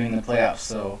 and previewing the playoffs.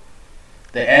 So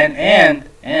and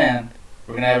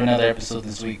we're gonna have another episode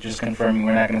this week, just confirming.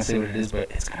 We're not gonna say what it is,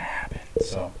 but it's gonna happen.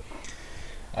 So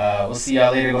we'll see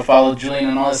y'all later. Go follow Julian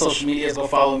on all the social medias. Go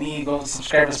follow me. Go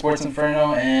subscribe to Sports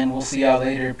Inferno, and we'll see y'all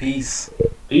later. Peace.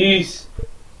 Peace.